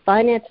you for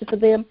finances for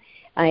them.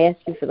 I ask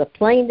you for the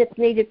plane that's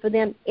needed for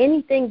them.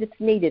 Anything that's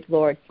needed,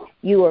 Lord,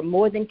 you are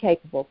more than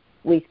capable.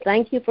 We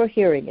thank you for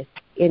hearing us.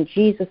 In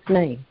Jesus'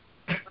 name.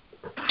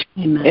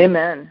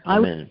 Amen.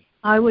 Amen.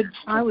 I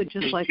would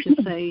just like to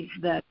say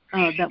that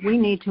that we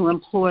need to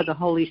implore the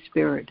Holy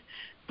Spirit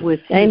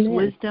with His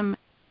wisdom,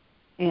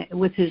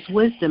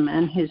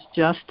 and His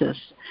justice.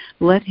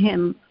 Let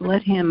him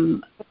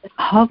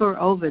hover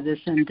over this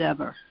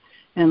endeavor,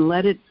 and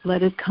let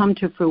it come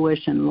to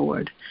fruition,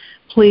 Lord.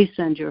 Please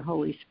send your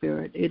Holy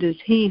Spirit. It is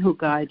He who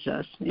guides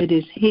us. It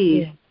is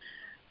He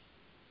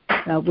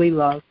that we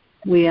love.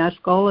 We ask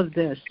all of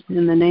this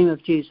in the name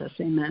of Jesus.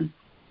 Amen.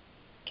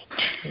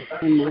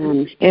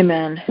 Amen.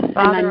 Amen.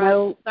 Father, and I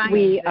know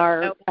we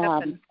are.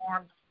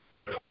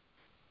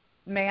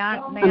 May I?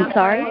 I'm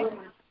sorry.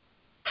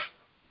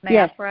 May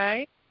I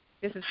pray?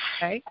 This is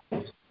Kay.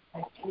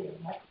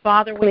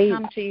 Father, we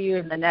come to you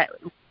in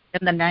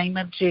the name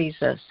of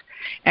Jesus,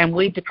 and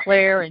we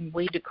declare and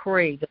we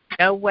decree that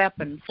no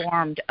weapon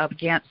formed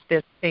against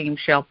this team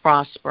shall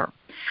prosper.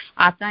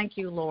 I thank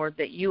you, Lord,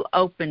 that you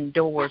open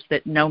doors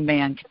that no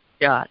man can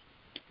shut.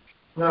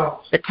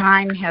 No. The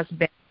time has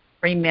been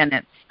 3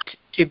 minutes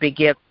to be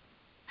given.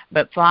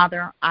 But,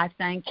 Father, I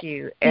thank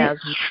you as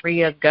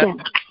Maria goes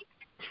to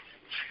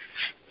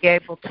be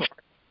able to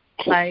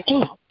play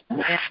and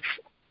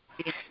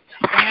the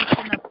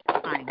expansion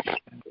of time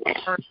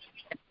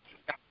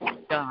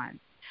done.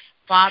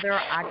 Father,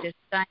 I just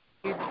thank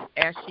you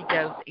as she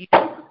goes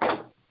into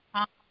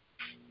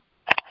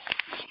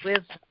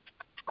wisdom.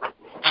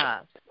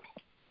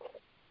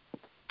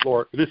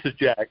 Lord, this is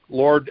Jack.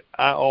 Lord,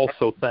 I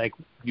also thank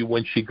you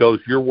when she goes,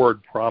 your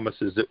word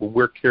promises that when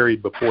we're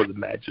carried before the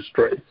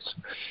magistrates,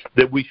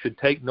 that we should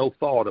take no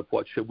thought of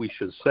what we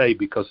should say,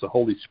 because the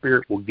Holy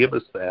Spirit will give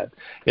us that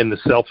in the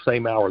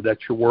self-same hour.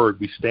 That's your word.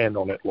 We stand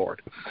on it,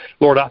 Lord.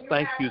 Lord, I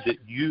thank you that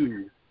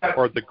you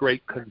are the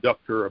great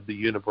conductor of the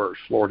universe,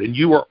 Lord, and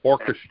you are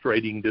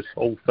orchestrating this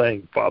whole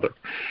thing, Father.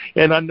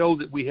 And I know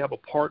that we have a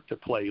part to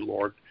play,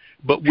 Lord,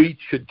 but we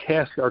should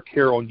cast our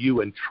care on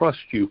you and trust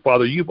you.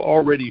 Father, you've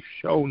already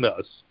shown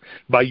us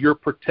by your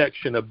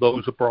protection of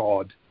those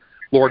abroad,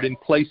 Lord, in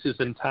places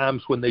and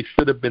times when they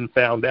should have been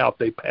found out,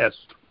 they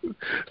passed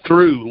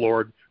through,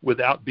 Lord,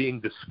 without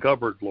being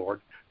discovered, Lord,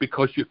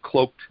 because you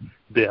cloaked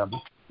them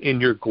in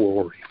your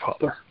glory,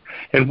 Father.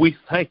 And we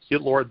thank you,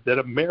 Lord, that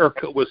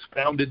America was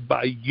founded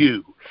by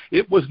you.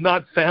 It was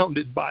not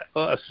founded by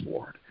us,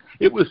 Lord.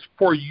 It was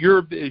for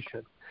your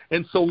vision.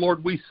 And so,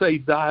 Lord, we say,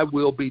 thy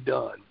will be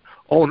done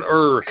on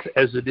earth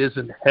as it is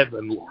in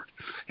heaven, Lord.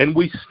 And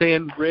we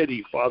stand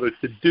ready, Father,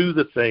 to do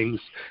the things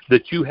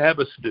that you have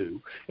us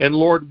do. And,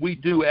 Lord, we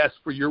do ask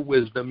for your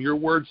wisdom. Your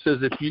word says,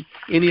 if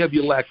any of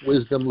you lack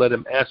wisdom, let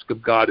him ask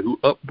of God, who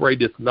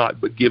upbraideth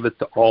not, but giveth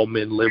to all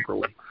men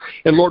liberally.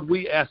 And, Lord,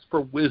 we ask for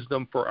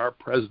wisdom for our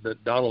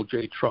president, Donald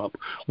J. Trump,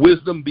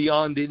 wisdom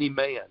beyond any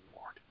man.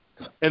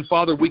 And,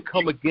 Father, we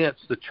come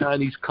against the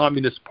Chinese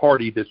Communist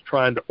Party that's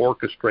trying to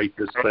orchestrate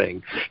this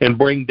thing and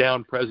bring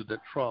down President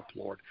Trump,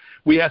 Lord.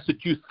 We ask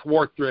that you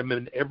thwart them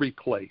in every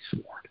place,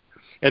 Lord.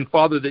 And,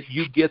 Father, that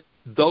you get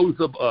those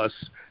of us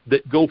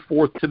that go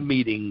forth to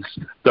meetings,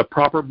 the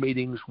proper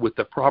meetings with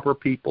the proper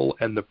people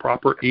and the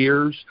proper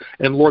ears.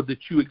 And, Lord,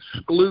 that you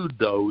exclude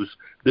those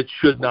that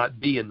should not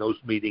be in those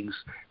meetings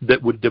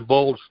that would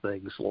divulge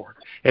things, Lord.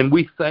 And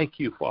we thank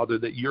you, Father,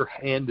 that your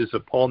hand is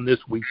upon this.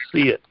 We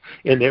see it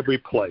in every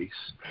place.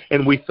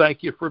 And we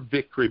thank you for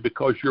victory,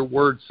 because your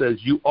word says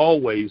you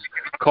always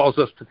cause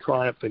us to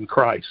triumph in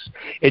Christ.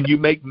 And you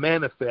make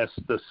manifest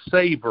the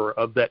savor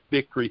of that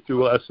victory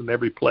through us in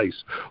every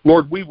place.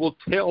 Lord, we will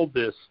tell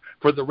this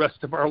for the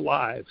rest of our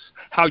lives,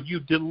 how you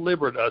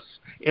delivered us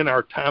in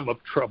our time of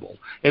trouble.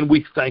 And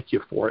we thank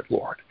you for it,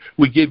 Lord.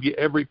 We give you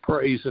every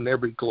praise and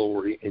every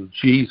glory in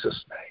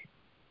Jesus'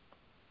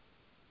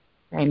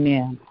 name.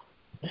 Amen.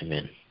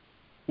 Amen.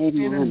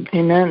 Amen.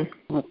 Amen.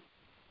 Well,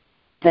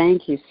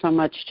 thank you so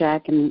much,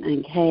 Jack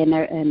and Kay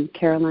and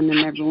Carolyn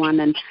and everyone.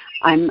 And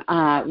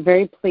I'm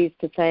very pleased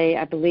to say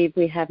I believe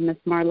we have Miss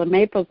Marla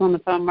Maples on the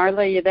phone. Marla,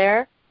 are you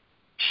there?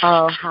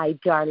 Oh, hi,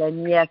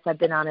 darling. Yes, I've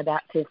been on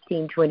about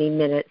 15, 20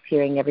 minutes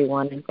hearing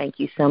everyone, and thank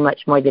you so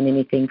much more than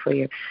anything for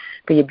your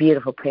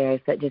beautiful prayers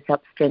that just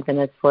help strengthen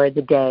us for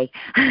the day.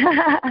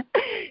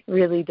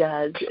 Really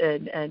does.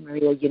 And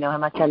Maria, you know how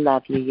much I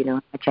love you. You know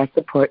how much I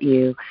support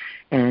you,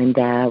 and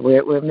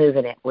we're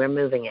moving it. We're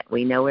moving it.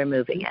 We know we're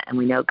moving it, and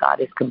we know God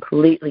is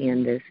completely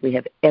in this. We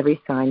have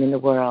every sign in the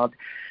world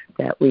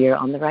that we are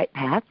on the right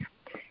path,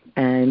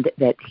 and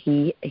that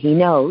He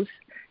knows,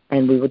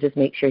 and we will just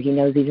make sure He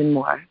knows even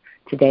more.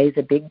 Today is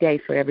a big day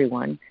for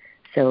everyone.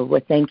 So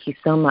thank you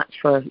so much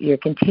for your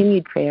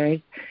continued prayers.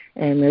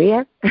 And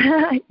Maria,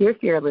 your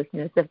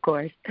fearlessness, of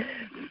course.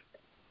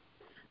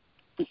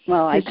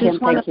 Well, I can't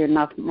thank you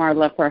enough,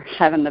 Marla, for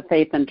having the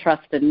faith and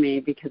trust in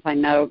me, because I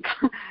know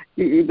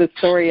the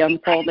story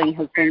unfolding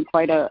has been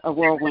quite a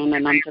whirlwind,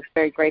 and I'm just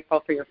very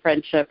grateful for your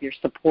friendship, your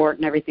support,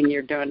 and everything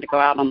you're doing to go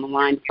out on the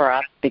line for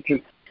us,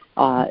 because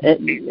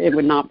it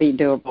would not be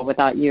doable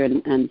without you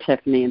and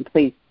Tiffany. And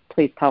please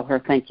tell her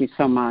thank you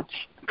so much.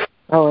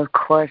 Oh, of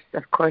course.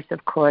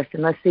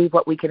 And let's see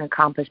what we can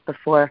accomplish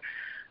before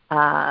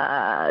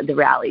the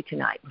rally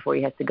tonight, before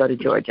he has to go to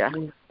Georgia.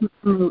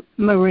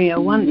 Maria,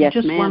 one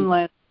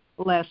ma'am.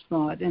 last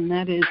thought, and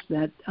that is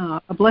that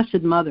a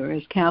Blessed Mother,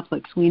 as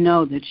Catholics, we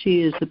know that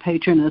she is the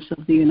patroness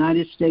of the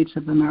United States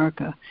of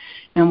America,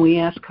 and we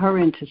ask her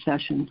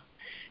intercession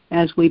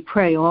as we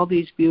pray all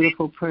these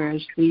beautiful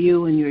prayers for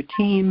you and your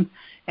team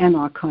and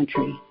our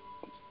country.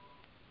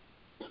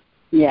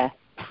 Yes.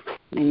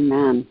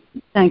 Amen.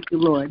 Thank you,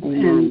 Lord.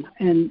 Amen.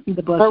 And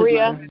the Blessed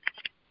Mother.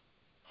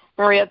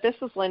 Maria, this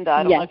is Linda.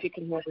 I don't know if you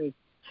can hear me.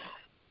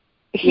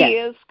 He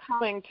Yes. is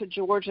coming to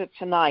Georgia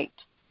tonight,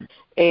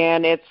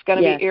 and it's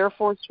going to be Air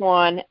Force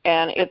One,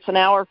 and it's an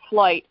hour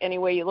flight any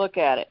way you look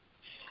at it.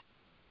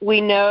 We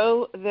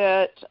know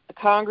that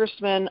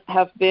congressmen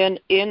have been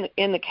in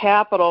the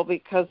Capitol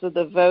because of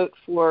the vote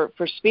for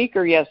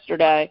Speaker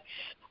yesterday,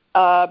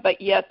 but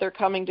yet they're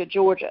coming to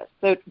Georgia.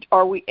 So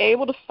are we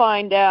able to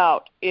find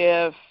out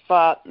if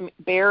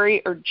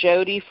Barry or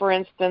Jody, for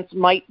instance,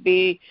 might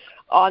be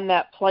on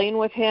that plane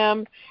with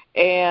him?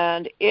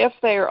 And if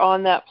they're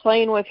on that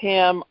plane with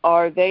him,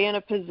 are they in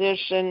a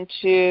position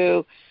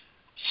to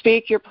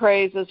speak your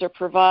praises or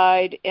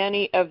provide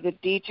any of the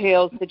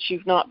details that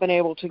you've not been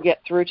able to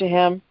get through to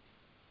him?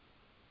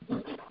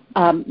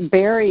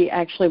 Barry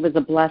actually was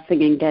a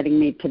blessing in getting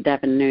me to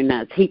Devin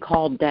Nunes. He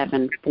called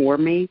Devin for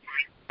me,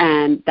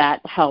 and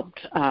that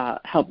helped a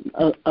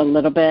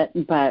little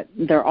bit, but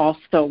they're all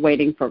still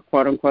waiting for,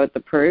 quote-unquote, the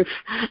proof.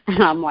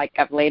 And I'm like,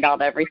 I've laid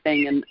out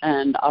everything,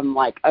 and I'm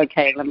like,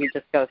 okay, let me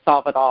just go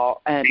solve it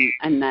all,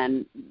 and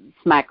then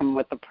smack them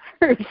with the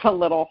proof a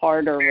little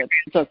harder with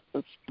just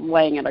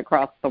displaying it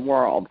across the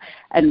world.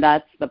 And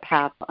that's the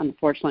path,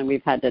 unfortunately,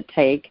 we've had to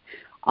take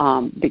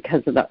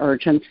because of the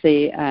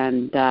urgency.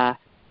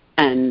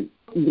 And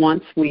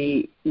once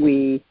we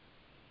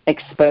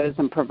expose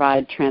and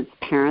provide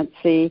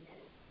transparency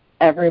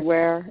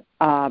everywhere,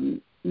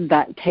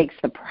 that takes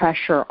the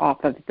pressure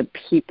off of the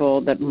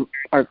people that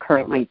are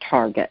currently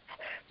targets.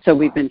 So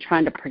we've been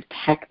trying to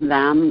protect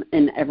them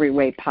in every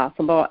way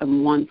possible.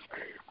 And once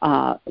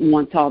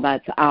all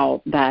that's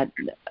out, that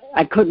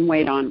I couldn't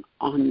wait on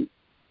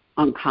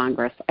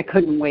Congress. I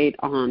couldn't wait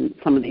on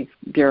some of these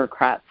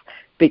bureaucrats,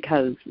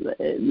 because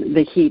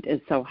the heat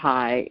is so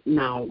high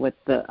now with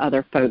the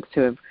other folks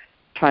who have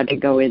tried to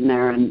go in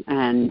there, and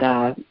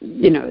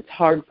it's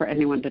hard for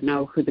anyone to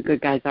know who the good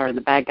guys are and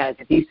the bad guys.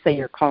 If you say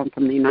you're calling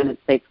from the United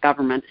States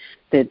government,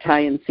 the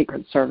Italian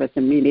Secret Service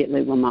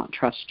immediately will not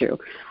trust you,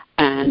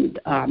 and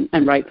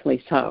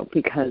rightfully so,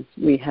 because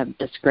we have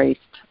disgraced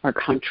our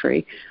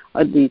country,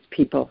 these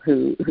people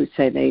who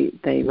say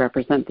they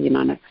represent the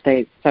United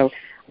States. So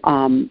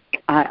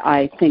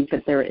I think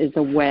that there is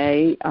a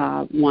way,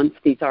 once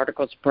these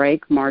articles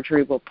break,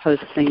 Marjorie will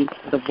post things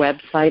to the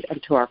website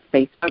and to our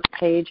Facebook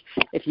page.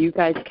 If you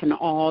guys can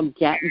all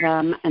get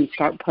them and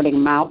start putting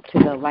them out to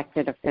the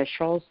elected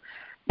officials,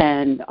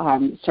 and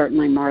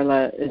certainly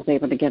Marla is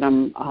able to get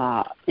them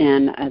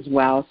in as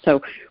well.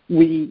 So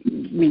we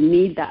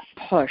need that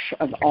push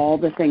of all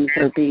the things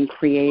that are being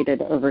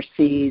created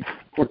overseas.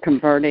 We're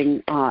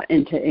converting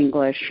into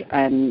English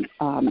and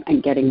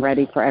getting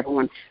ready for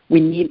everyone. We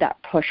need that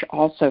push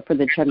also for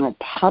the general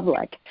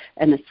public,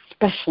 and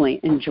especially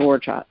in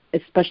Georgia,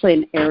 especially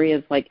in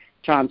areas like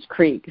Johns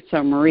Creek.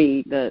 So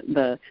Marie,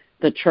 the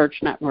church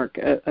network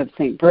of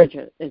St.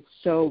 Bridget is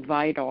so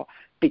vital,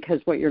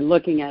 because what you're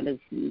looking at is,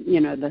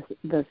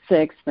 the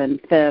 6th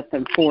and 5th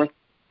and 4th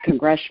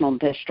congressional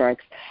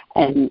districts,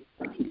 and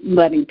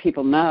letting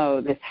people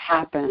know this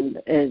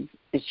happened is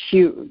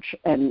huge,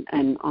 and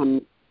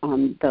on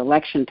the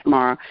election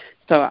tomorrow.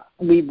 So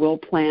we will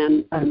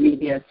plan a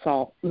media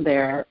assault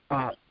there,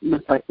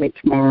 most likely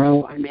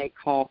tomorrow. I may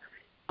call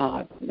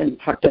and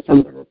talk to some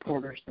of the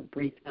reporters to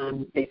brief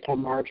them based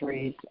on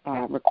Marjorie's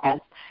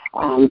request.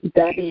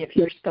 Debbie, if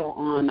you're still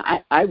on,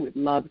 I would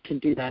love to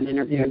do that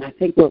interview, and I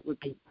think what would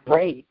be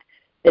great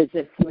is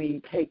if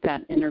we take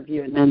that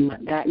interview and then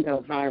let that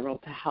go viral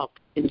to help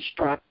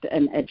instruct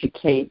and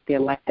educate the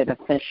elected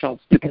officials,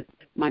 because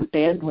my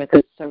bandwidth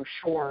is so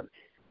short.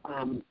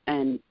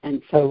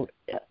 And so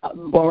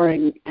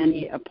barring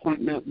any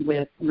appointment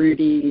with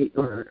Rudy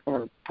or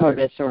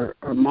POTUS or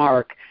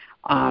Mark,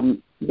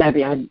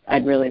 Debbie,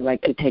 I'd really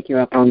like to take you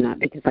up on that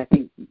because I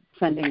think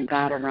sending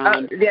that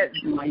around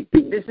might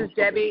be. This is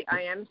Debbie.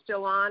 I am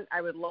still on.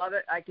 I would love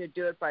it. I could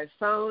do it by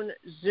phone,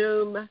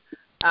 Zoom,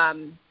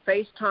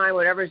 FaceTime,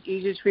 whatever is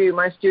easiest for you.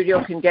 My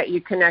studio can get you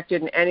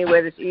connected in any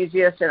way that's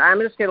easiest. And I'm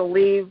just going to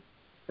leave.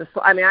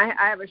 I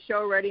have a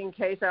show ready in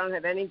case I don't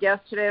have any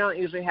guests today. I don't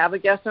usually have a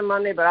guest on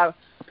Monday, but I'll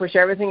push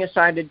everything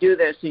aside to do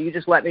this. So you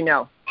just let me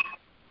know.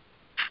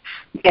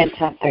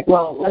 Fantastic.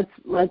 Well,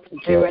 let's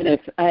do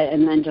it.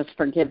 And then just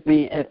forgive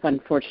me if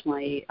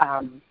unfortunately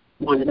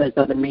one of those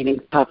other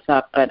meetings pops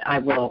up. But I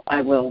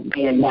will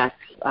be a yes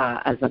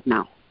as of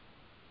now.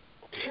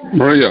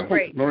 Maria.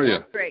 Great.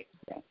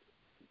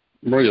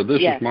 Maria, this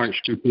is Mike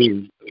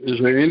Stupin. Is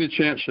there any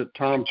chance that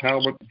Tom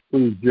Talbot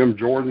and Jim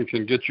Jordan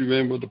can get you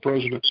in with the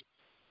president?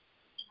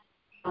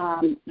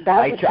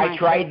 I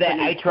tried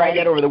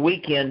that over the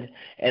weekend,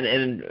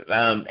 and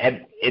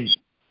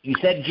you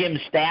said Jim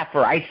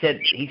Staffer.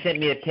 He sent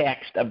me a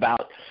text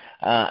about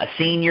a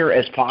senior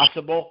as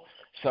possible.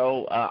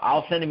 So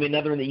I'll send him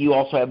another one that you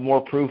also have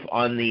more proof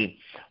on the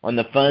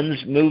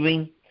funds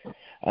moving.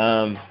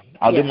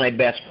 I'll do my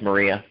best,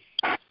 Maria.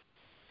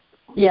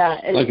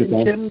 Yeah,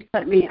 Jim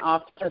sent me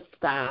off to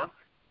staff.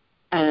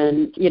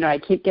 And, I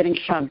keep getting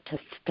shoved to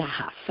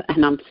staff,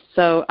 and I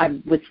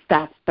was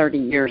staff 30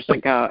 years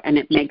ago, and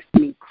it makes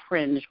me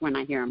cringe when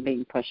I hear I'm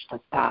being pushed to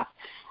staff.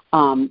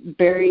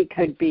 Barry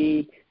could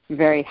be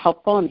very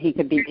helpful, and he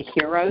could be the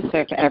hero. So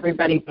if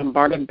everybody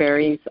bombarded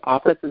Barry's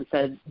office and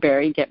said,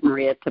 Barry, get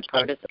Maria to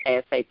POTUS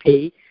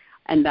ASAP,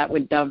 and that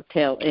would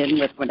dovetail in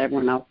with what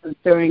everyone else is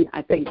doing,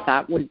 I think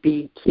that would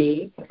be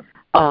key.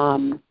 We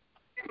got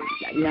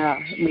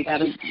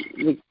to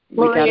see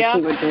what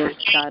doors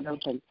got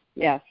open.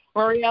 Yes.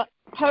 Maria,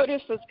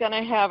 POTUS is going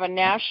to have a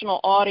national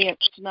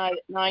audience tonight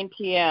at 9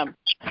 p.m.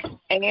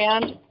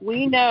 And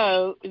we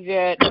know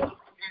that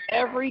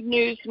every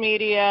news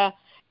media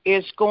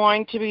is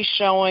going to be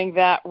showing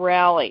that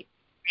rally.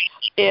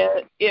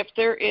 If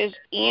there is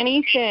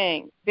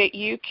anything that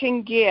you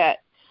can get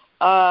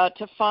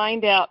to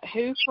find out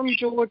who from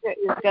Georgia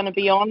is going to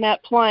be on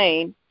that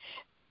plane,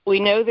 we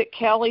know that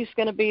Kelly's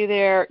going to be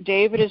there.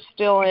 David is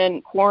still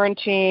in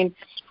quarantine.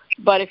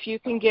 But if you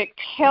can get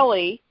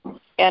Kelly,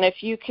 and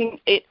if you can,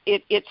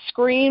 it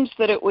screams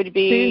that it would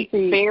be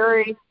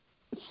very.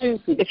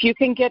 Susie, if you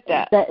can get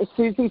that.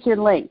 Susie's your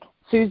link.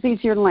 Susie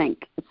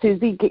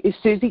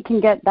can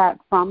get that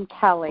from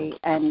Kelly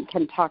and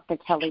can talk to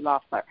Kelly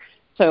Loeffler.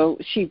 So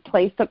she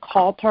placed a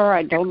call to her.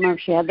 I don't know if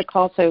she had the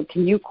call. So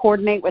can you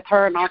coordinate with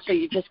her? And also,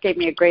 you just gave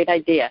me a great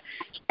idea.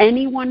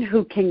 Anyone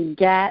who can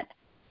get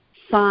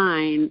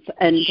signs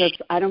and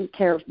just, I don't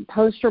care,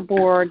 poster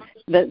board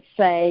that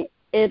say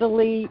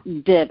Italy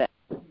did it.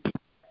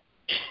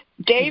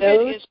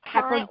 David is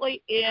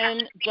currently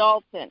in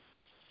Dalton.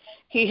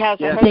 He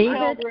has a hotel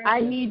David, room. I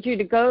need you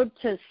to go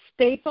to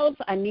Staples.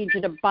 I need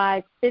you to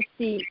buy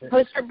 50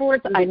 poster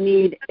boards. I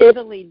need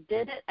Italy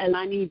did it, and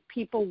I need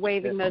people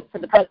waving those to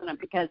the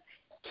president because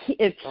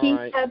if he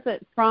says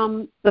it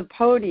from the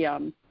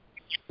podium,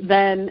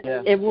 then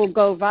it will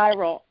go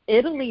viral.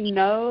 Italy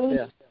knows.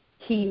 Yeah.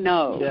 He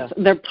knows. Yeah.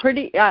 They're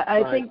pretty.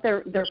 I think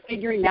they're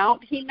figuring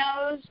out he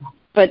knows.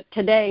 But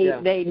today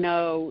they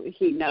know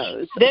he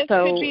knows. This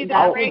could be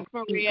the break,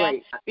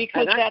 Maria,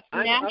 because that's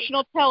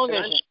national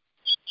television.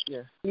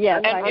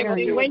 Yes,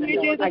 and when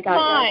you do the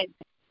signs,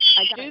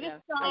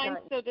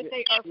 so that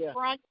they are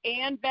front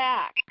and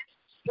back,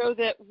 so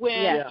that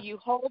when you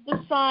hold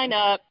the sign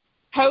up,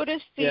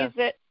 POTUS sees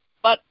it,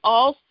 but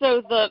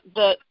also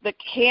the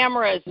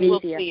cameras will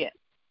see it.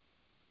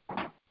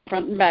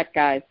 Front and back,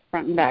 guys.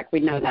 Front and back. We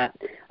know that.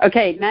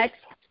 Okay, next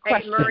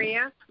question. Hey,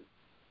 Maria.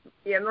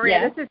 Yeah,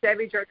 Maria, This is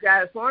Debbie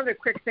Georgiadis. One other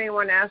quick thing I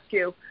want to ask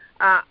you.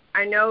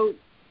 I know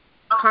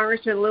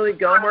Congressman Louis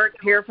Gohmert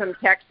here from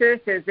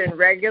Texas is in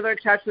regular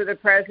touch with the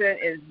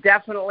president, is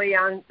definitely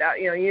on,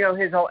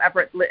 his whole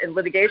effort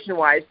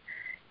litigation-wise.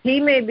 He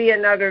may be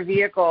another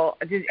vehicle.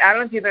 I don't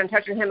know if you've been in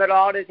touch with him at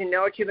all. Does he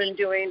know what you've been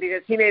doing?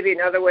 Because he may be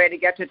another way to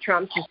get to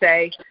Trump to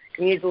say,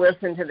 you need to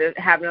listen to this,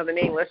 have another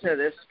meeting, listen to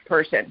this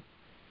person.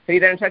 Have you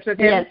been in touch with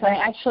him? Yes, I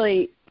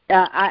actually...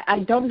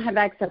 I don't have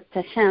access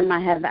to him. I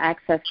have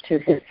access to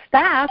his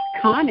staff,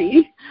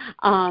 Connie.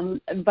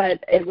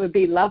 But it would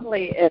be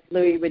lovely if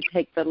Louis would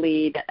take the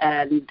lead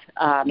and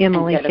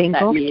Emily get us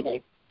that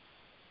meeting.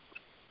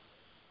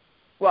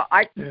 Well,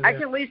 I can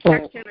at least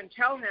text him and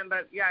tell him,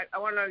 but I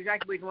want to know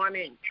exactly what you want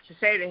me to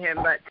say to him.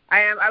 But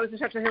I was in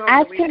touch with him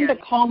over the weekend. Ask him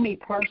to call me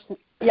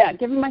personally. Yeah,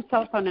 give him my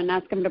cell phone and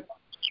ask him to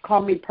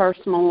call me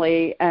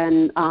personally.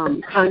 And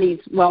Connie's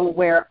well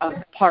aware of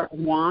part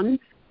 1.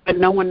 But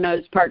no one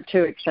knows part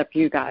 2 except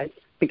you guys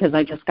because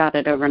I just got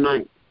it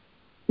overnight.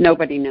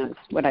 Nobody knows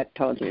what I've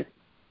told you.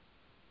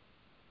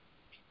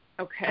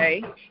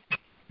 Okay.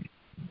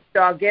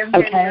 So I'll give him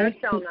your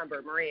cell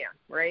number, Maria,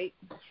 right?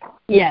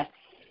 Yes.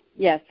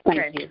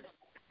 Thank you.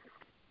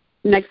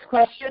 Next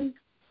question.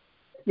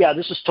 Yeah,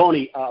 this is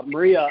Tony.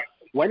 Maria,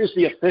 when is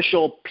the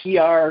official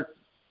PR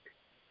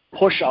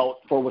push out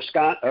for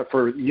Wisconsin or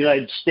for the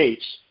United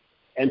States?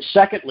 And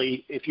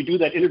secondly, if you do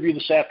that interview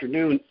this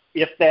afternoon,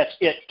 if that's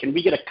it, can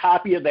we get a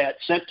copy of that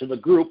sent to the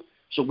group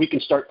so we can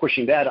start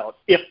pushing that out,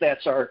 if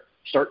that's our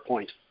start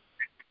point?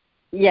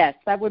 Yes,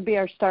 that would be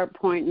our start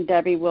point, and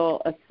Debbie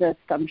will assist,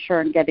 I'm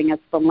sure, in getting us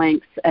the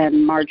links.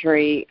 And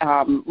Marjorie,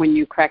 when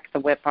you crack the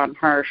whip on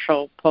her,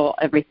 she'll pull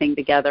everything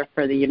together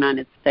for the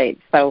United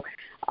States. So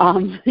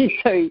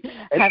so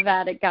have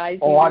at it, guys.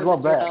 Oh, I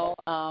love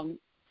that.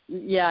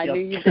 Yeah, I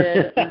knew you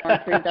did. And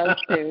Marjorie does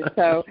too.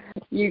 So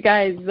you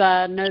guys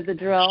know the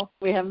drill.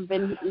 We haven't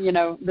been,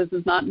 this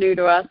is not new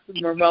to us.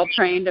 We're well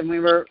trained, and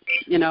we were,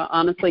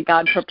 honestly,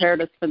 God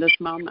prepared us for this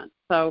moment.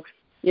 So,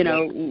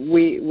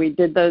 we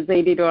did those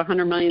 80 to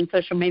 100 million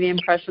social media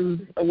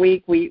impressions a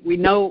week. We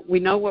know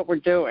what we're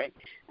doing,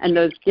 and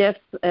those gifts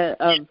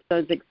of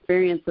those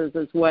experiences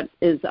is what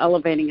is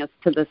elevating us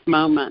to this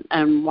moment,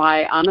 and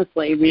why,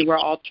 honestly, we were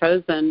all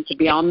chosen to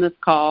be on this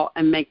call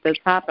and make this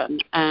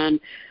happen. And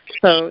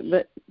so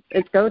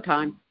it's go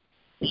time.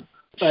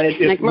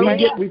 If we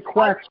get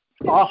requests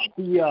off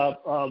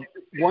the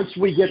once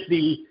we get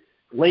the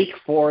link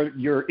for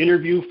your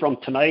interview from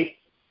tonight,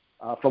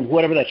 from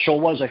whatever that show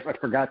was, I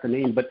forgot the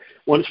name, but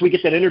once we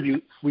get that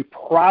interview, we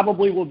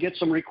probably will get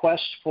some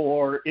requests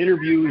for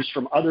interviews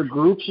from other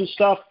groups and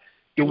stuff.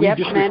 Do we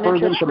just refer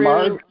them to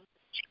Marge?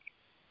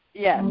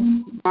 Yes.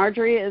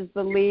 Marjorie is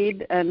the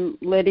lead, and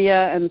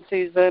Lydia and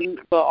Susan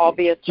will all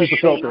be assisting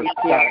on the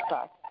PR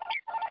side.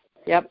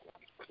 Yep.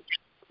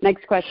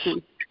 Next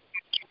question.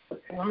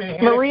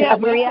 Maria, oh,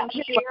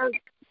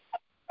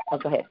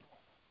 go ahead.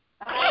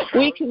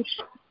 We can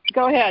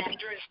go ahead.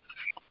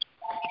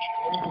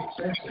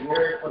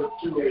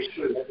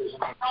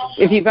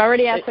 If you've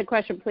already asked the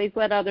question, please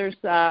let others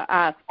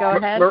ask. Go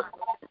ahead.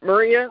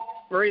 Maria,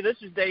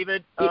 this is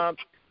David. Rob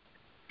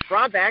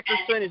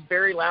Ackerson is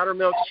Barry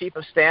Loudermilk's chief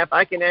of staff.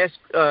 I can ask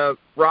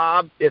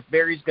Rob if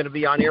Barry's going to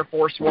be on Air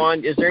Force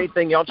One. Is there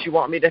anything else you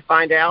want me to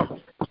find out?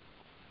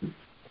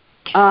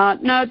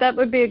 No, that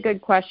would be a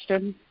good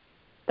question.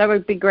 That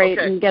would be great.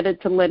 Okay. And get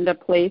it to Linda,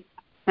 please.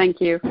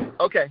 Thank you.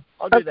 Okay,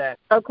 I'll do that.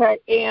 Okay,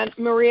 and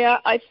Maria,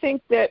 I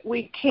think that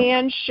we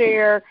can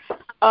share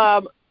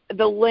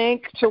the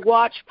link to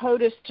watch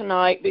POTUS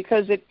tonight,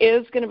 because it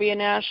is going to be a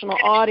national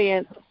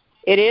audience.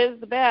 It is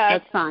the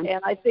best. That's fine.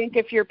 And I think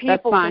if your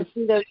people can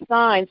see those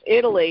signs,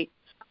 Italy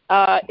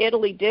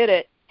did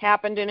it,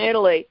 happened in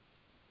Italy.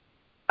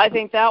 I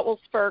think that will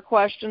spur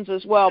questions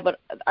as well,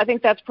 but I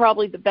think that's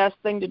probably the best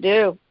thing to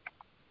do.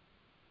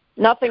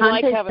 Nothing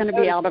like having Conte's going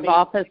to be out of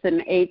office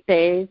in 8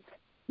 days.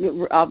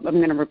 I'm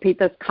going to repeat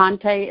this.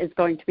 Conte is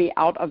going to be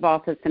out of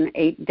office in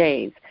 8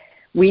 days.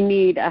 We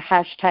need a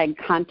hashtag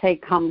Conte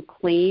come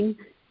clean,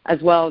 as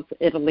well as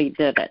Italy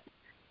did it.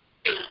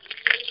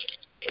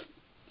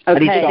 Okay. How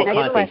do you spell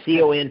Conte?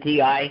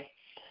 C-O-N-T-I?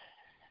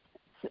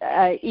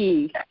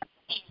 E.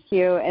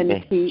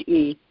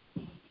 C-O-N-T-E.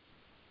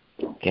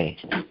 Okay.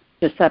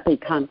 Giuseppe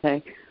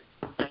Conte.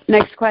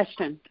 Next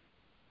question.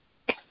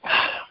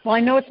 Well, I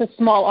know it's a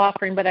small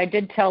offering, but I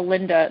did tell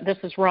Linda, this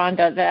is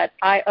Rhonda, that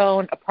I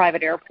own a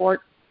private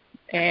airport,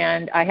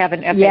 and I have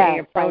an FAA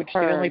approach. The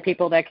only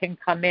people that can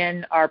come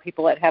in are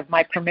people that have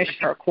my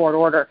permission or a court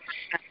order.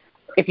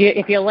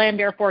 If you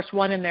land Air Force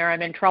One in there,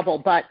 I'm in trouble.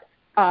 But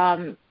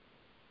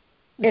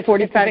it's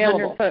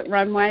 4,500-foot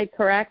runway,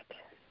 correct?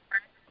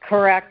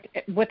 Correct.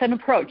 With an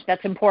approach,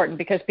 that's important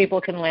because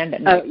people can land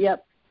it. Oh,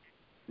 yep.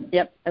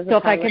 So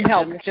if I can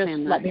help, just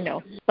let me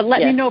know. But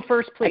let me know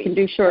first, please. I can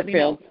do short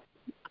fields.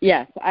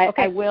 Yes,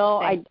 I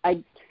will. Thanks.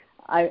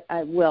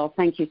 I will.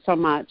 Thank you so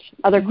much.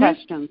 Other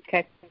questions?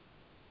 Okay.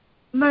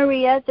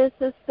 Maria, this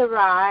is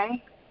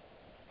Sarai.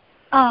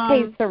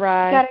 Hey,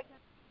 Sarai.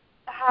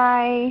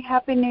 Hi.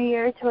 Happy New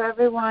Year to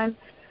everyone.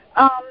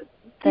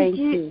 Thank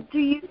you. Do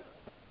you?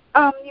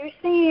 You're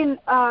saying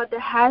the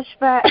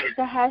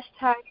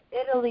hashtag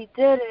Italy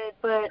did it,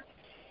 but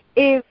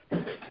if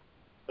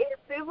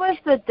it was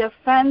the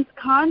defense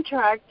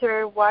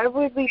contractor, why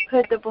would we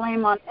put the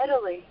blame on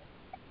Italy?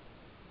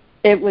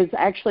 It was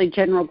actually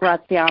General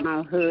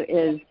Graziano, who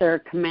is their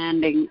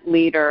commanding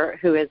leader,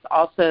 who is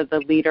also the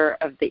leader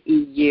of the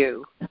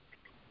EU.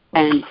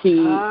 And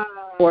he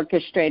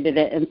orchestrated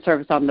it and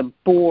serves on the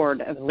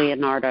board of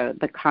Leonardo,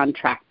 the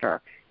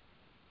contractor.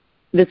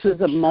 This was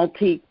a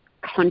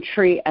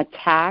multi-country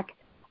attack.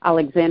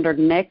 Alexander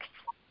Nix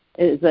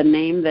is a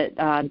name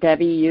that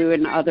Debbie, you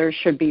and others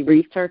should be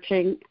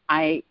researching.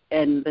 I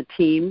and the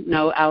team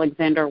know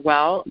Alexander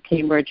well,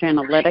 Cambridge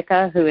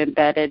Analytica, who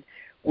embedded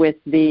with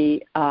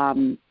the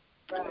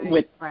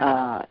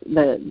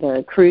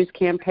Cruz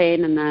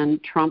campaign and then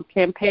Trump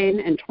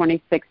campaign in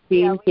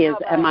 2016. He is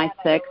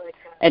MI6,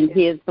 and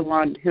he is the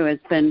one who has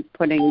been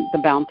putting the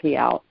bounty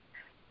out.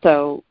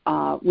 So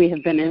we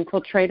have been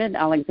infiltrated.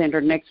 Alexander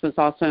Nix was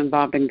also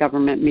involved in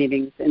government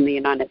meetings in the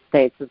United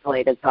States as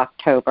late as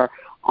October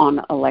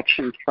on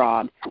election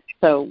fraud.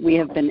 So we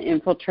have been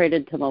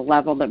infiltrated to the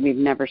level that we've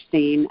never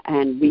seen,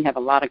 and we have a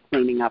lot of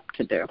cleaning up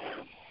to do.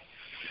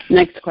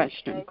 Next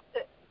question.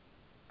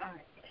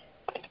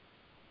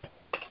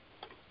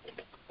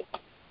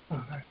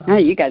 Oh,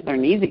 you guys are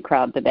an easy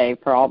crowd today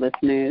for all this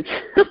news.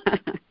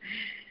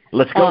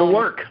 Let's go to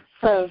work.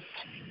 So,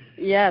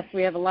 yes,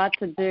 we have a lot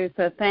to do.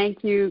 So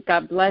thank you.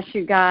 God bless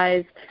you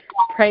guys.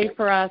 Pray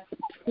for us.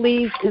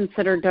 Please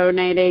consider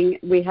donating.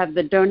 We have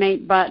the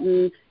donate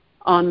button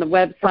on the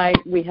website.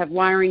 We have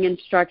wiring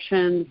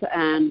instructions,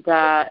 and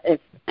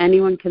if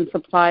anyone can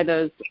supply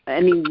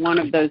any one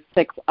of those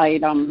 6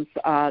 items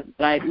that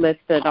I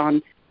listed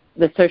on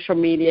the social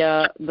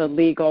media, the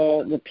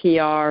legal, the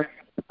PR,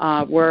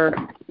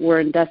 we're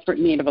in desperate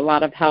need of a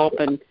lot of help.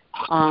 And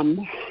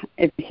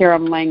if you hear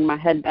I'm laying my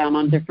head down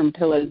on different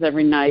pillows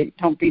every night,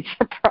 don't be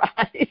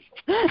surprised.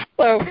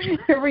 So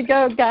here we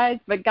go, guys.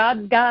 But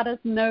God's got us,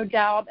 no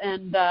doubt,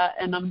 and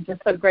I'm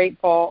just so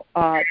grateful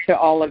to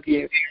all of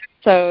you.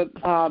 So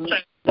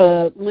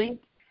the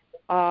link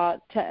to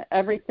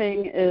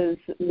everything is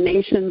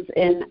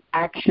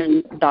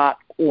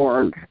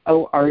nationsinaction.org,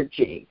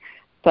 O-R-G.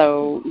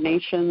 So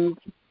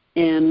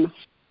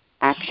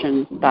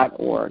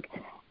nationsinaction.org.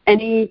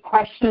 Any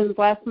questions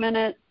last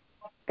minute?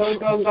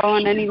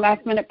 Go. Any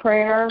last minute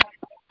prayer?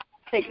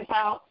 Take us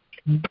out.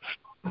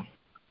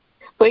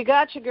 We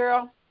got you,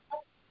 girl.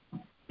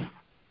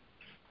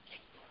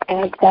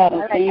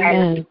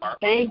 Amen.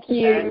 Thank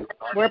you.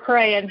 We're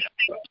praying.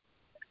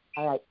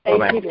 All right.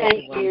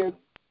 Thank you.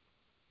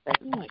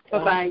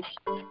 Bye-bye.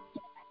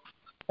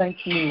 Thank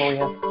you,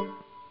 Maria.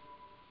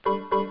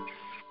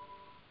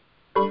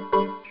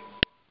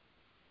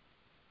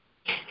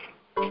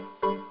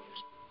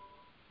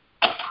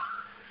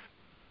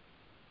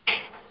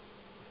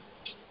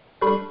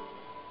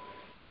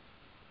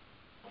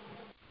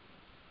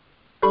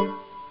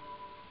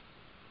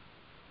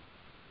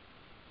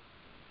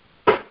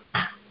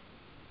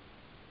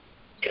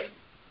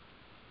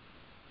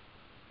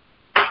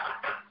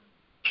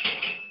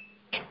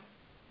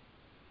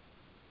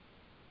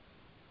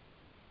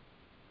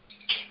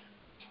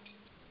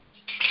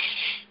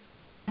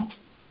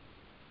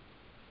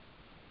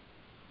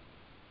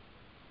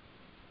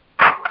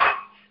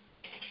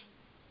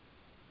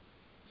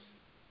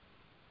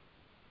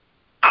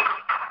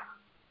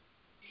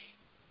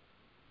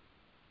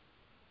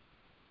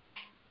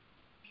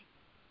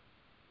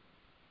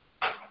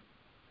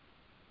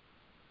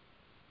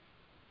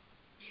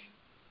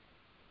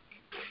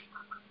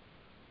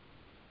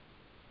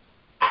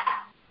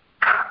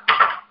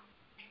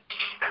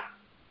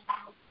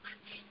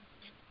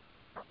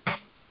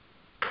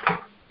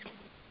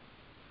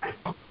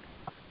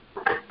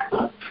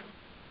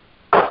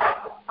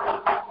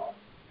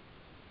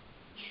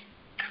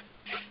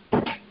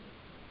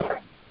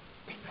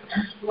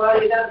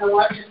 Well, you don't know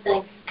what to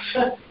think.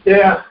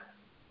 Yeah.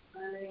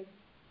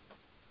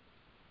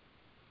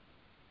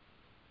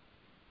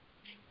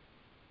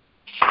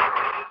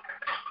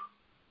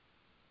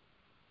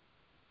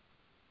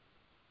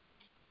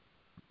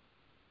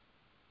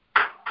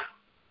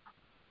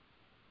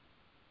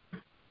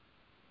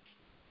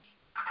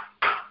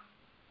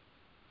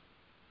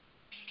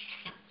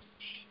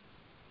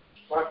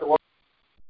 We'll have to watch